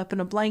 cuddled up in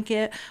a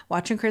blanket,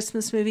 watching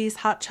Christmas movies,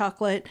 hot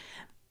chocolate,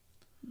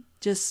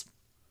 just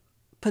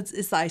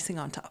it's the icing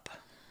on top.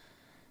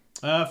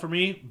 For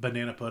me,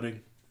 banana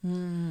pudding.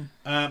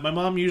 My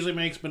mom usually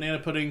makes banana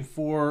pudding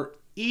for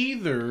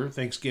either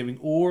Thanksgiving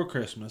or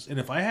Christmas. And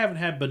if I haven't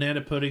had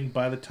banana pudding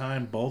by the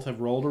time both have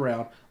rolled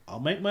around,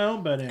 I'll make my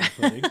own banana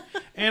pudding.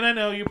 And I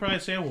know you're probably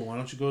saying, well, why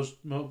don't you go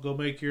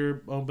make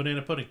your own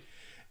banana pudding?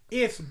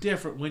 it's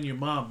different when your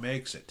mom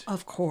makes it.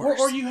 Of course.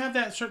 Or you have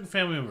that certain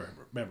family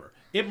member.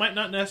 It might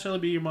not necessarily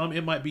be your mom.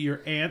 It might be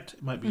your aunt.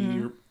 It might be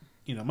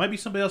it might be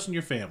somebody else in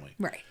your family.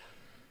 Right.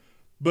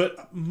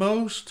 But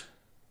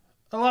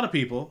a lot of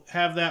people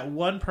have that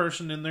one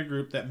person in their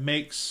group that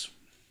makes,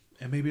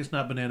 and maybe it's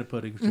not banana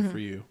pudding for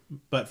you,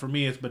 but for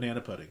me it's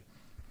banana pudding.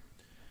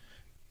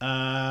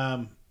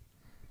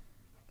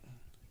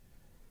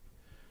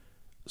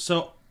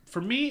 So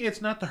for me,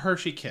 it's not the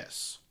Hershey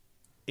Kiss.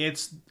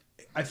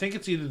 I think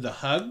it's either the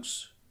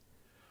Hugs,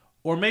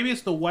 or maybe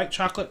it's the white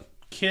chocolate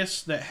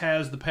Kiss that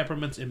has the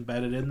peppermints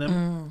embedded in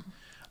them.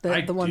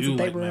 The ones that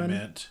they like my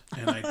mint,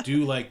 and I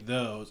do like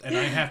those. And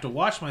I have to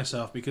watch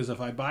myself because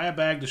if I buy a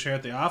bag to share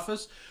at the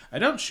office, I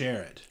don't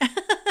share it.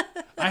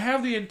 I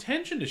have the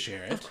intention to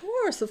share it.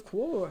 Of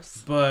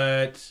course.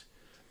 But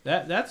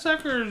that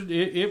sucker,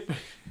 it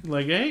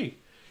like, hey,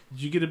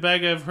 did you get a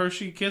bag of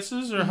Hershey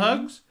Kisses or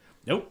Hugs?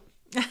 Nope.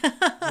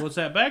 What's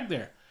that bag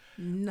there?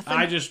 Nothing.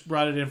 I just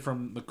brought it in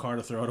from the car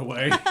to throw it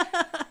away.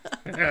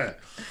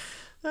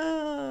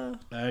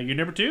 Your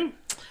number 2?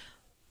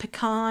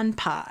 Pecan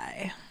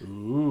pie.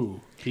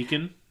 Ooh,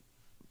 pecan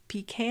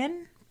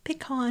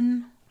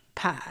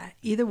pie.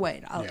 Either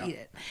way, I'll eat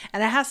it,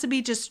 and it has to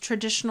be just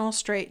traditional,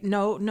 straight.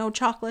 No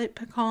chocolate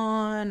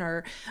pecan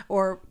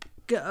or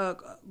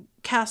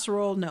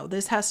casserole. No,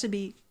 this has to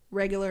be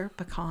regular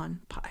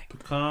pecan pie.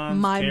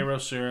 Pecans, Karo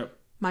syrup.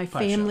 My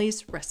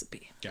family's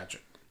recipe. Gotcha.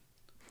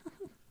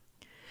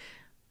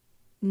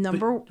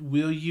 But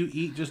will you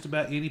eat just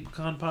about any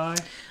pecan pie?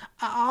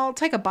 I'll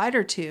take a bite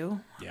or two.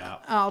 Yeah.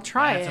 I'll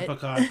try it. That's a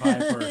pecan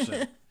pie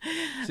person.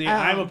 See,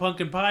 I'm a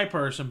pumpkin pie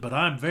person, but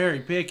I'm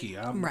very picky.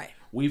 Right.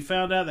 We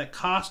found out that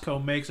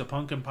Costco makes a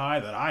pumpkin pie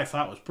that I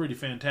thought was pretty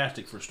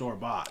fantastic for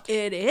store-bought.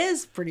 It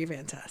is pretty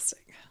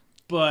fantastic.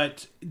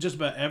 But just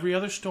about every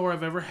other store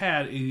I've ever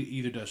had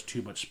either does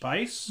too much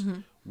spice,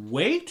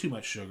 way too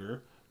much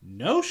sugar,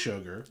 no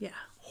sugar,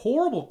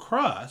 horrible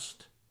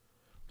crust,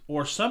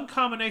 or some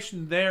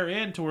combination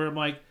therein to where I'm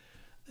like,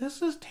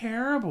 this is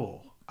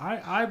terrible.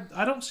 I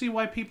don't see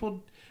why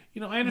people,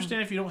 I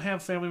understand if you don't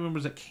have family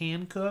members that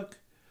can cook.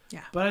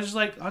 Yeah. But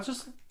I'll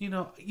just,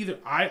 either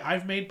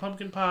I've made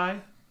pumpkin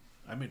pie.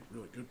 I made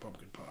really good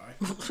pumpkin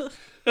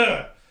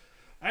pie.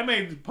 I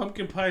made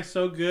pumpkin pie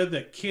so good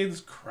that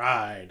kids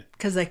cried.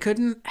 Because they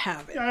couldn't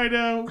have it. I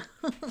know.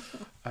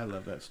 I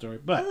love that story.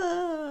 But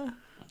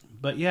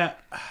yeah,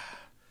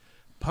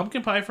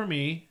 pumpkin pie for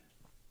me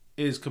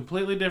is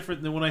completely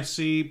different than when I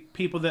see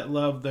people that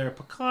love their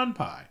pecan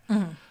pie.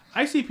 Mm-hmm.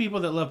 I see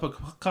people that love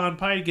pecan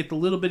pie get the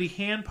little bitty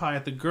hand pie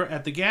at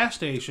the gas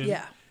station.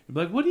 Yeah.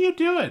 You're like, what are you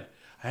doing?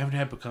 I haven't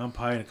had pecan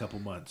pie in a couple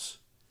months.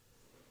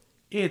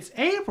 It's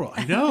April.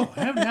 I know.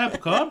 I haven't had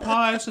pecan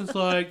pie since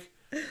like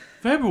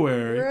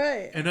February.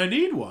 Right. And I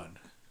need one.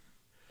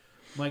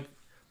 I'm like,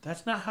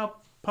 that's not how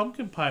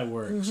pumpkin pie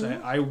works.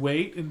 Mm-hmm. I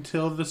wait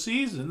until the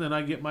season, then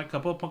I get my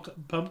couple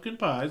of pumpkin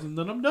pies, and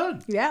then I'm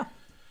done. Yeah.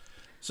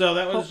 So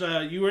that was,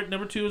 you were at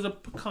number 2 as a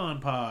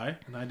pecan pie,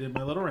 and I did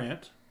my little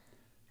rant.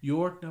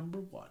 Your number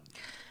 1.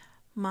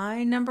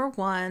 My number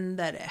 1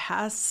 that it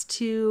has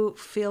to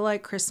feel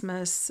like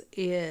Christmas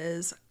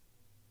is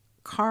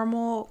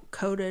caramel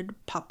coated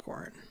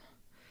popcorn.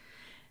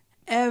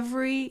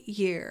 Every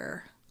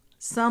year,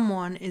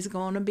 someone is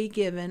going to be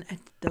given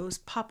those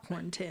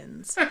popcorn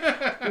tins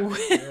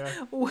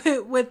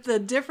with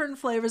the different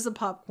flavors of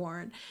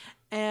popcorn.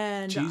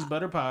 And cheese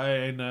butter pie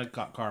and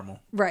caramel.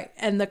 Right.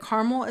 And the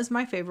caramel is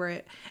my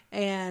favorite.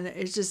 And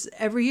it's just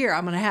every year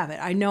I'm going to have it.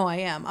 I know I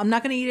am. I'm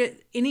not going to eat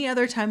it any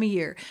other time of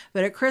year.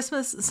 But at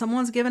Christmas,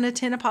 someone's giving a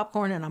tin of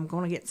popcorn and I'm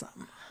going to get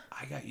some.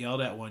 I got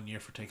yelled at one year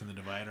for taking the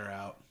divider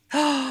out.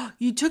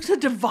 You took the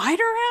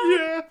divider out?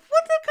 Yeah.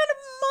 What kind of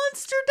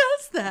monster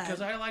does that?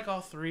 Because I like all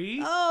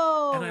 3.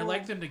 Oh. And I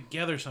like them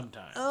together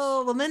sometimes.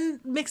 Oh, well then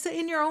mix it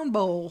in your own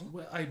bowl.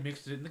 Well, I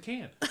mixed it in the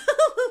can.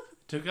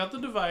 Took out the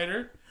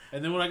divider.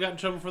 And then when I got in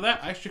trouble for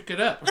that, I shook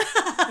it up.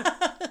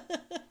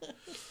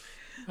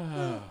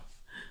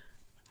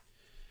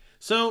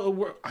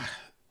 So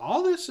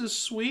all this is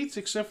sweets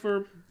except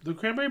for the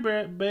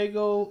cranberry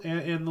bagel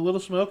and the Little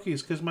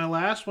Smokies. Because my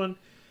last one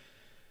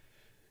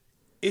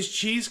is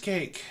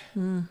cheesecake.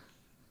 Mm.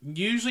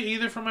 Usually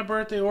either for my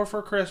birthday or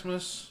for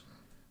Christmas,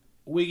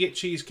 we get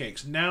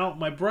cheesecakes. Now,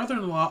 my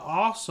brother-in-law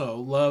also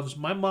loves...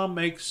 My mom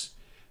makes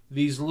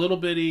these little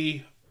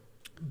bitty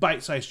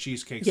bite-sized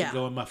cheesecakes that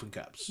go in muffin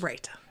cups.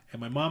 Right. And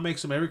my mom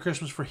makes them every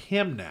Christmas for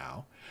him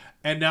now.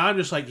 And now I'm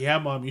just like, yeah,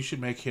 Mom, you should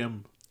make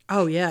him.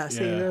 Oh, yeah.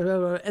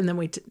 And then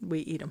we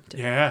eat them, too.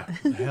 Yeah.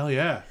 Hell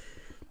yeah.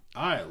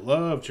 I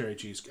love cherry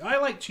cheesecake. I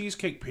like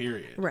cheesecake,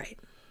 period. Right.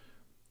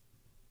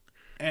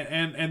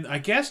 And I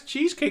guess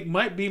cheesecake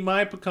might be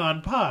my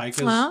pecan pie.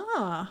 Because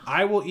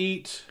I will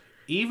eat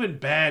even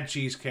bad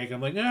cheesecake.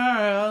 I'm like, all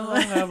right, I'll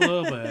have a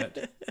little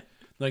bit.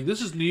 Like,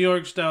 this is New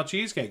York style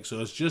cheesecake. So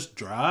it's just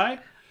dry.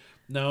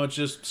 No, it's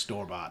just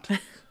store-bought.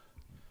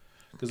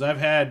 Because I've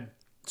had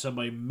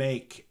somebody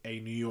make a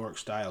New York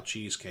style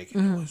cheesecake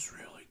and it was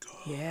really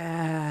good.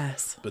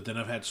 Yes. But then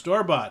I've had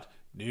store-bought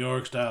New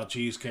York style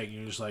cheesecake, and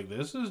you're just like,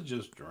 this is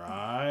just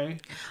dry.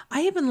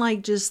 I even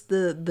like just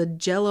the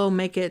Jello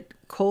make it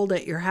cold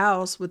at your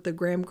house with the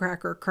graham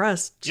cracker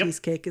crust.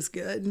 Cheesecake is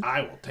good.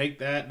 I will take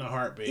that in a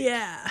heartbeat.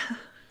 Yeah.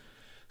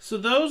 So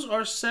those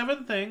are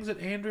 7 things that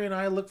Andrea and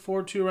I look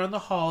forward to around the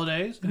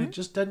holidays, and it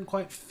just doesn't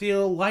quite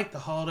feel like the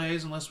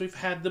holidays unless we've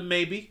had them,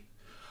 maybe.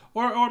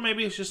 Or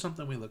maybe it's just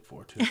something we look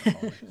forward to at the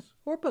holidays.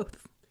 Or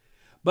both.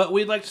 But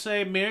we'd like to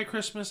say Merry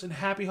Christmas and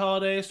Happy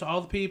Holidays to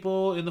all the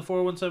people in the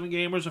 417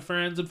 Gamers, our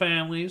friends and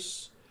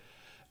families.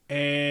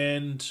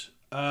 And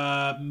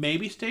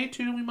maybe stay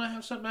tuned. We might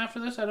have something after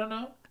this. I don't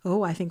know.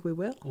 Oh, I think we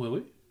will. Will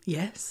we?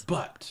 Yes.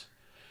 But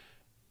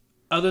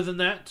other than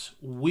that,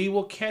 we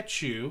will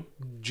catch you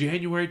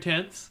January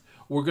 10th.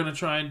 We're going to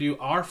try and do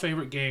our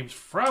favorite games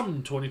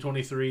from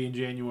 2023 in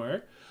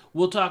January.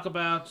 We'll talk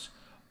about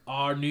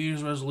our New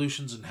Year's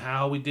resolutions and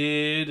how we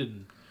did,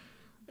 and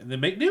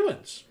then make new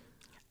ones.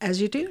 As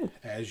you do.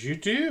 As you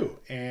do.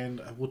 And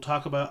we'll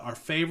talk about our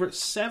favorite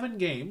 7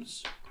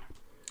 games.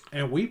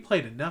 And we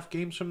played enough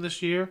games from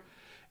this year.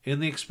 In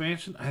the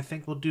expansion, I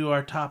think we'll do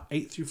our top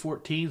 8 through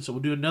 14. So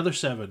we'll do another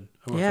 7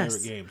 of our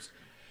favorite games.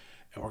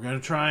 And we're going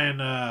to try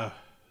and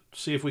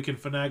see if we can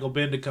finagle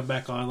Ben to come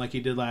back on like he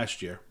did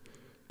last year.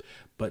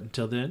 But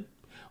until then,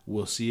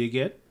 we'll see you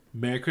again.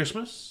 Merry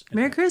Christmas.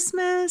 Merry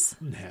Christmas.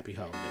 And Happy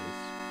Holidays.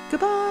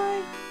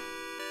 Goodbye.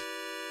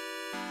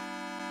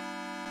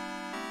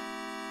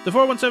 The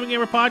 417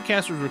 Gamer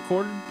podcast was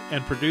recorded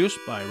and produced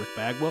by Rick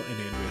Bagwell and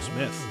Andrea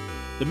Smith.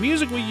 The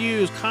music we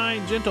use,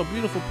 Kind, Gentle,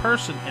 Beautiful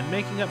Person, and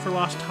Making Up for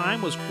Lost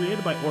Time, was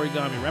created by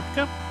Origami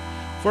Replica.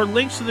 For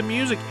links to the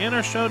music and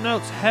our show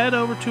notes, head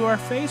over to our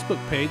Facebook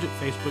page at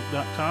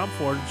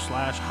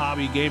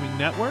facebook.com/Hobby Gaming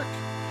Network.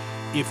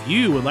 If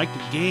you would like to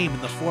game in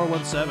the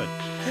 417,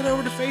 head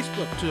over to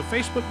Facebook to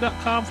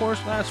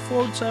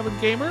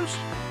facebook.com/417gamers.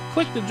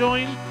 Click to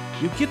join.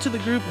 You get to the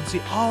group and see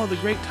all of the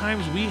great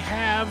times we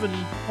have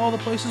and all the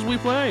places we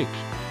play.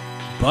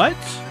 But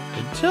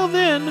until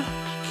then,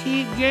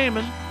 keep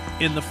gaming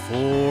in the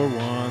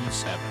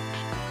 417.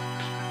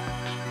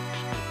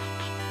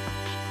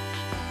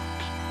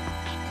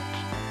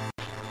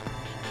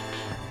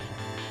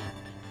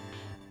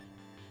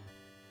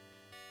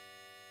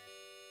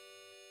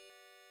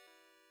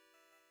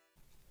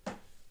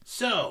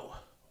 So,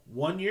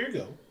 1 year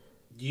ago,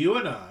 you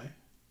and I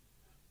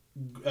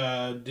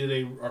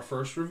did our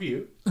first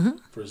review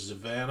for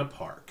Savannah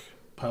Park,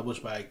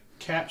 published by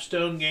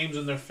Capstone Games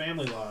and their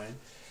family line.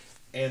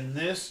 And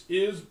this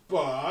is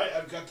by,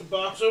 I've got the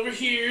box over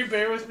here,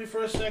 bear with me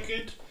for a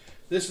second.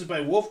 This is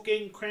by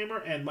Wolfgang Kramer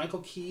and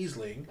Michael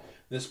Kiesling.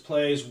 This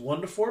plays 1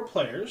 to 4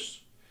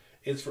 players.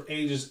 It's for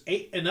ages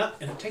 8 and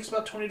up, and it takes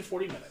about 20 to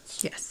 40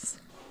 minutes. Yes.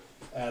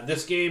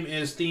 This game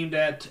is themed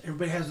at,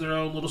 everybody has their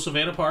own little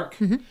Savannah Park.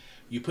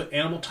 You put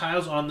animal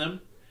tiles on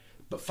them.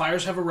 But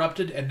fires have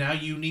erupted, and now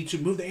you need to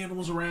move the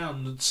animals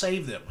around and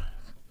save them.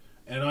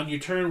 And on your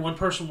turn, one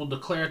person will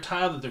declare a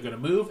tile that they're going to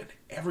move, and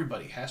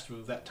everybody has to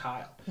move that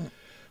tile.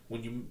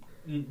 When you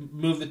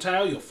move the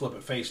tile, you'll flip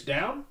it face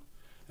down,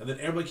 and then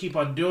everybody keep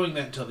on doing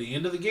that until the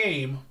end of the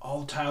game.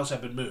 All the tiles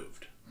have been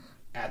moved.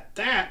 At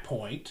that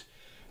point,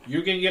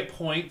 you're going to get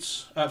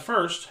points.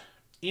 First,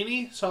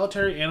 any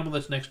solitary animal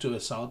that's next to a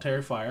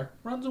solitary fire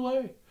runs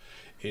away.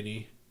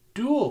 Any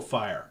dual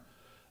fire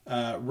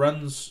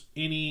runs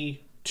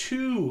any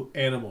 2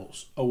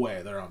 animals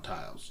away. They're on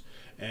tiles.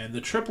 And the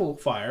triple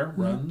fire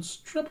runs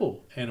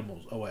triple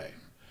animals away.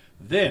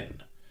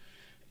 Then,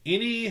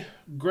 any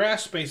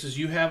grass spaces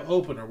you have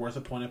open are worth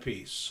a point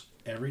apiece.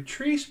 Every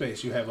tree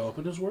space you have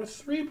open is worth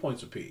 3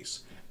 points apiece.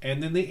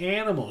 And then the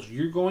animals,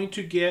 you're going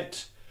to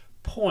get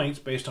points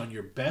based on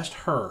your best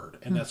herd.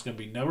 And that's going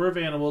to be number of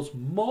animals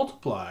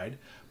multiplied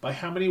by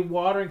how many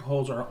watering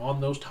holes are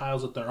on those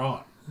tiles that they're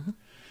on.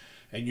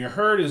 And your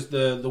herd is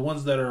the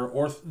ones that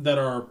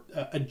are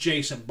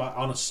adjacent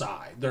on a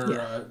side.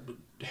 They're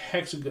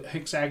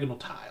hexagonal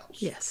tiles.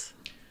 Yes.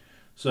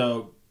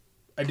 So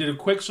I did a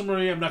quick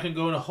summary. I'm not going to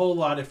go in a whole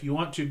lot. If you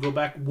want to, go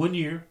back 1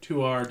 year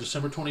to our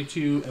December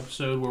 22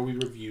 episode where we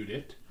reviewed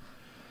it.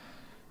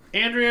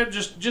 Andrea,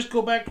 just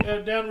go back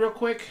down real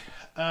quick.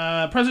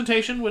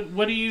 Presentation.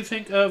 What do you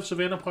think of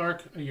Savannah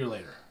Park a year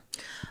later?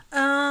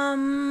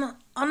 On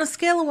a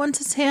scale of 1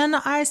 to 10,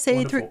 I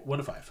say 1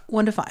 to 5.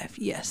 1 to 5.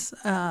 Yes.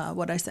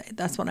 What I say.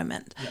 That's what I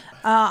meant. Yep.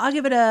 I'll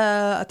give it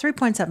a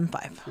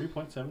 3.75.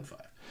 3.75.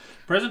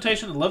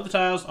 Presentation. I love the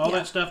tiles. All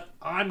that stuff.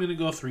 I'm going to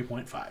go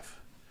 3.5.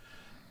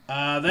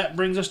 That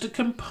brings us to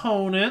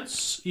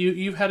components.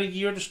 You've had a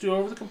year to stew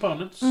over the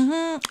components.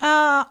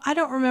 I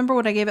don't remember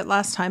what I gave it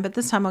last time, but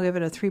this time I'll give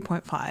it a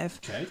 3.5.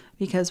 Okay.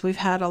 Because we've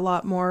had a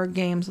lot more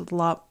games with a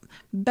lot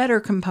better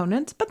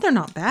components, but they're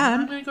not bad.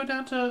 I'm going to go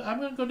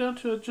down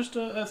to just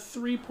a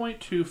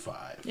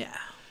 3.25. Yeah.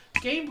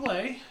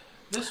 Gameplay.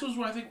 This was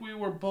where I think we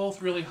were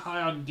both really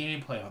high on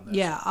gameplay on this.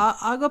 Yeah,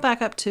 I'll go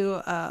back up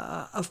to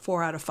a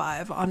 4 out of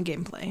 5 on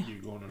gameplay. You're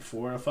going to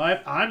 4 out of 5.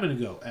 I'm going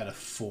to go at a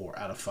 4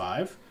 out of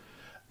 5.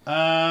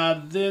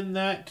 Then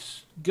that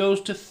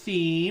goes to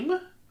theme.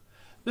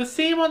 The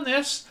theme on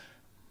this,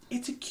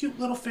 it's a cute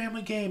little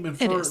family game.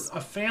 And It for is.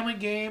 a family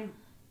game,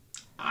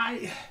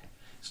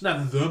 it's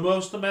not the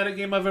most thematic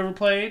game I've ever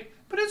played,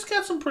 but it's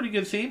got some pretty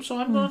good themes, so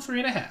I'm going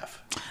 3.5.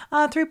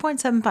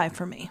 3.75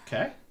 for me.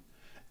 Okay.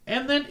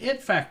 And then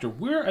It Factor.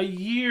 We're a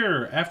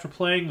year after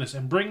playing this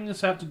and bringing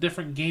this out to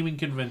different gaming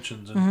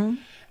conventions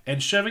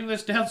and shoving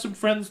this down some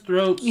friends'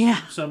 throats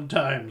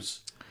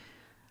sometimes.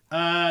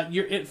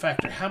 Your It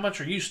Factor. How much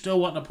are you still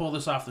wanting to pull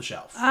this off the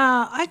shelf?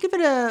 I give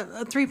it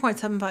a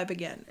 3.75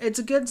 again. It's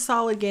a good,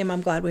 solid game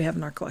I'm glad we have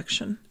in our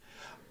collection.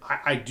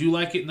 I do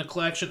like it in the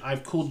collection.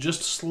 I've cooled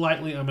just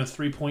slightly. I'm a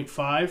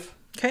 3.5.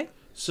 Okay.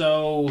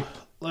 So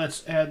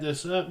let's add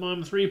this up.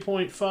 I'm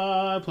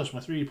 3.5 plus my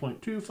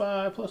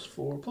 3.25 plus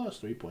 4 plus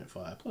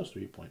 3.5 plus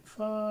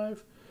 3.5.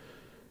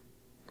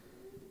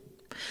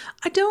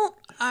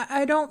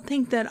 I don't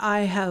think that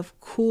I have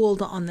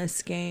cooled on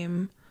this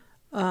game.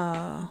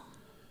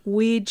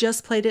 We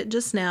just played it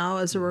just now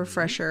as a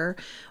refresher.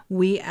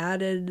 We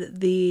added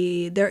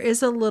there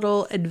is a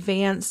little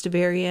advanced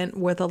variant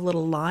with a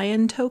little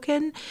lion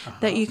token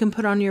that you can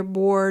put on your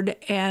board.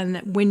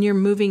 And when you're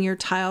moving your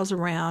tiles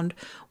around,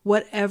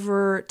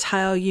 whatever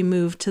tile you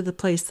move to the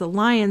place the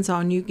lion's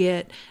on, you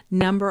get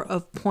number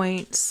of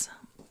points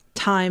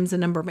times the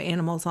number of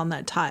animals on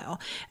that tile.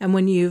 And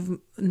when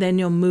then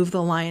you'll move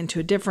the lion to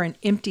a different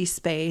empty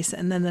space,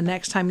 and then the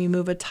next time you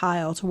move a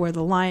tile to where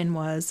the lion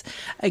was,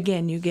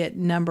 again you get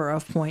number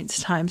of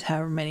points times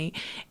however many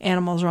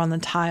animals are on the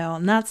tile.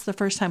 And that's the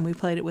first time we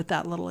played it with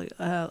that little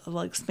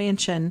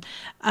expansion.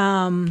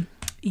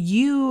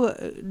 You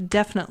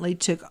definitely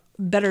took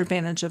better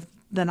advantage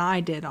than I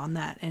did on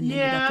that, and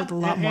ended up with a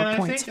lot more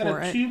points for it. And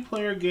I think in a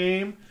 2-player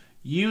game,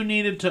 you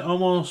needed to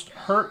almost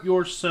hurt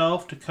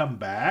yourself to come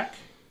back.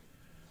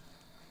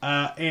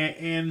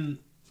 And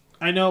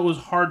I know it was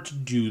hard to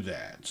do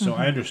that, so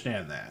I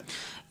understand that.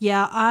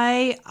 Yeah,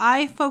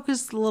 I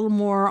focused a little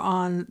more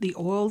on the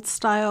old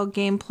style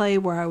gameplay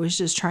where I was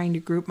just trying to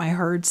group my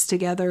herds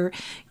together.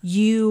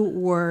 You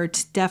were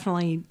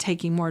definitely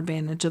taking more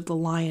advantage of the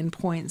lion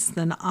points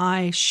than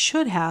I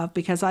should have,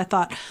 because I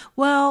thought,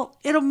 well,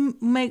 it'll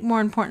make more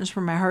importance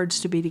for my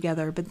herds to be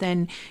together. But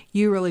then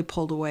you really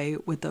pulled away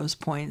with those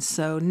points.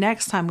 So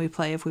next time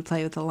if we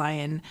play with the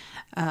lion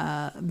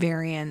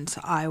variant,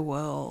 I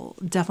will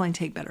definitely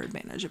take better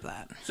advantage of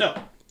that.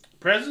 So,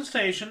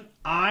 presentation,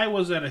 I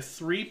was at a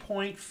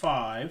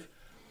 3.5.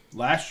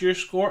 Last year's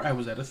score, I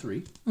was at a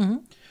 3. Mm-hmm.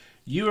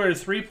 You were at a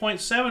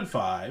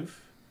 3.75.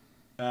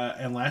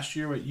 And last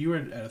year, you were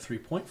at a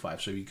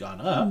 3.5, so you've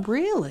gone up.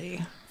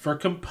 Really? For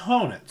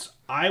components,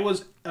 I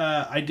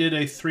did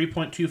a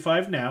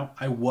 3.25 now.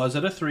 I was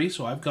at a 3,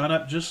 so I've gone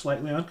up just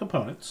slightly on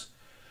components.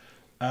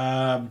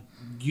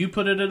 You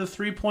put it at a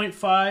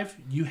 3.5.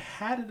 You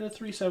had it at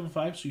a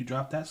 3.75, so you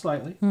dropped that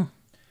slightly.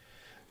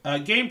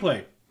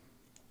 Gameplay.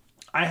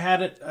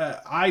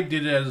 I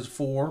did it as a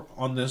 4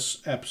 on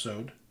this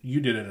episode.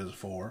 You did it as a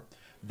 4.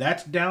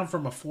 That's down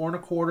from a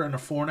 4.25 and a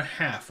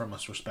 4.5 from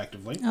us,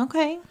 respectively.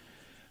 Okay.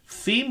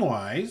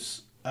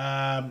 Theme-wise,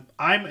 I'm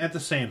at the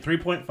same,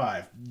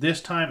 3.5,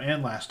 this time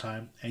and last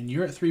time. And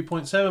you're at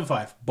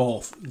 3.75,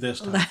 both this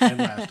time and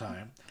last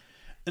time.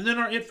 And then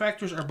our It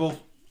Factors are both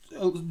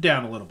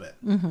down a little bit.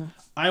 Mm-hmm.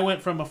 I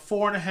went from a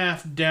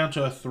 4.5 down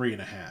to a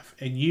 3.5.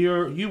 And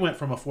you went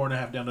from a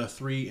 4.5 down to a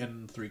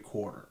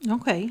 3.75.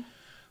 Okay.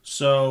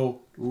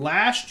 So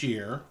last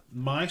year,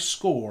 my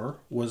score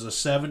was a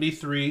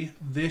 73.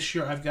 This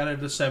year, I've got it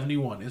at a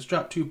 71. It's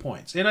dropped 2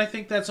 points. And I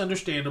think that's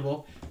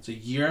understandable. It's a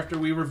year after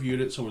we reviewed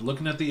it, so we're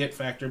looking at the It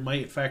Factor. My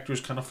It Factor's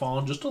kind of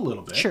fallen just a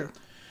little bit. Sure.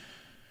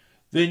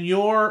 Then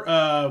your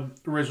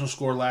original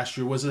score last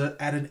year was at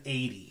an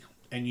 80,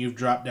 and you've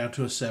dropped down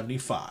to a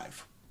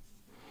 75.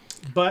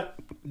 But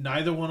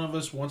neither one of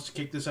us wants to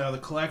kick this out of the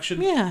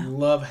collection. Yeah.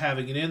 Love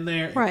having it in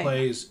there. Right. It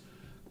plays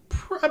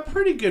a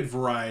pretty good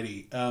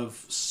variety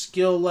of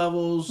skill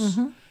levels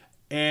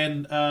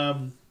and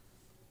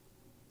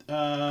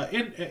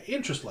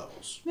interest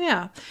levels.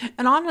 Yeah.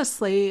 And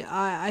honestly,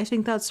 I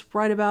think that's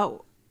right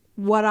about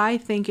what I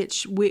think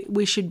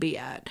we should be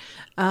at.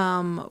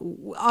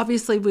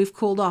 Obviously, we've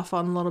cooled off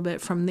on a little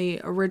bit from the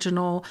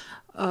original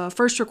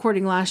first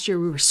recording last year.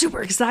 We were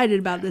super excited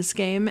about this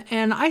game,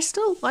 and I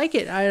still like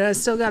it. I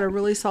still got a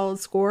really solid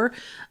score.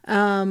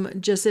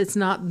 Just it's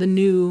not the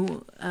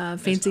new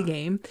fancy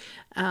game,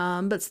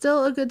 but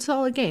still a good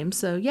solid game.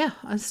 So yeah,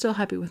 I'm still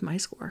happy with my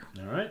score.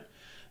 All right.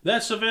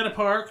 That's Savannah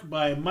Park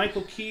by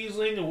Michael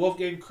Kiesling and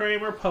Wolfgang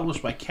Kramer,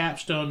 published by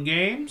Capstone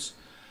Games.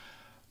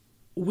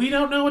 We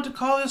don't know what to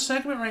call this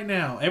segment right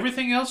now.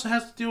 Everything else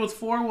has to do with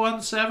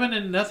 417,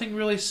 and nothing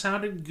really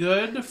sounded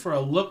good for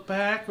a look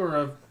back or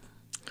a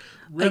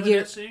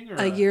reminiscing.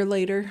 A year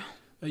later.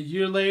 A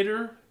year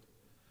later.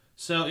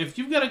 So if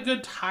you've got a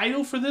good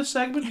title for this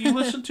segment and you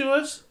listen to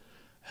us,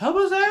 help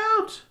us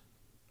out.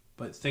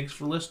 But thanks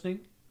for listening.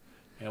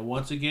 And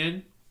once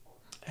again,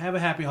 have a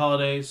happy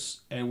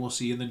holidays, and we'll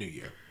see you in the new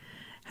year.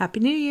 Happy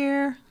New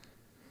Year.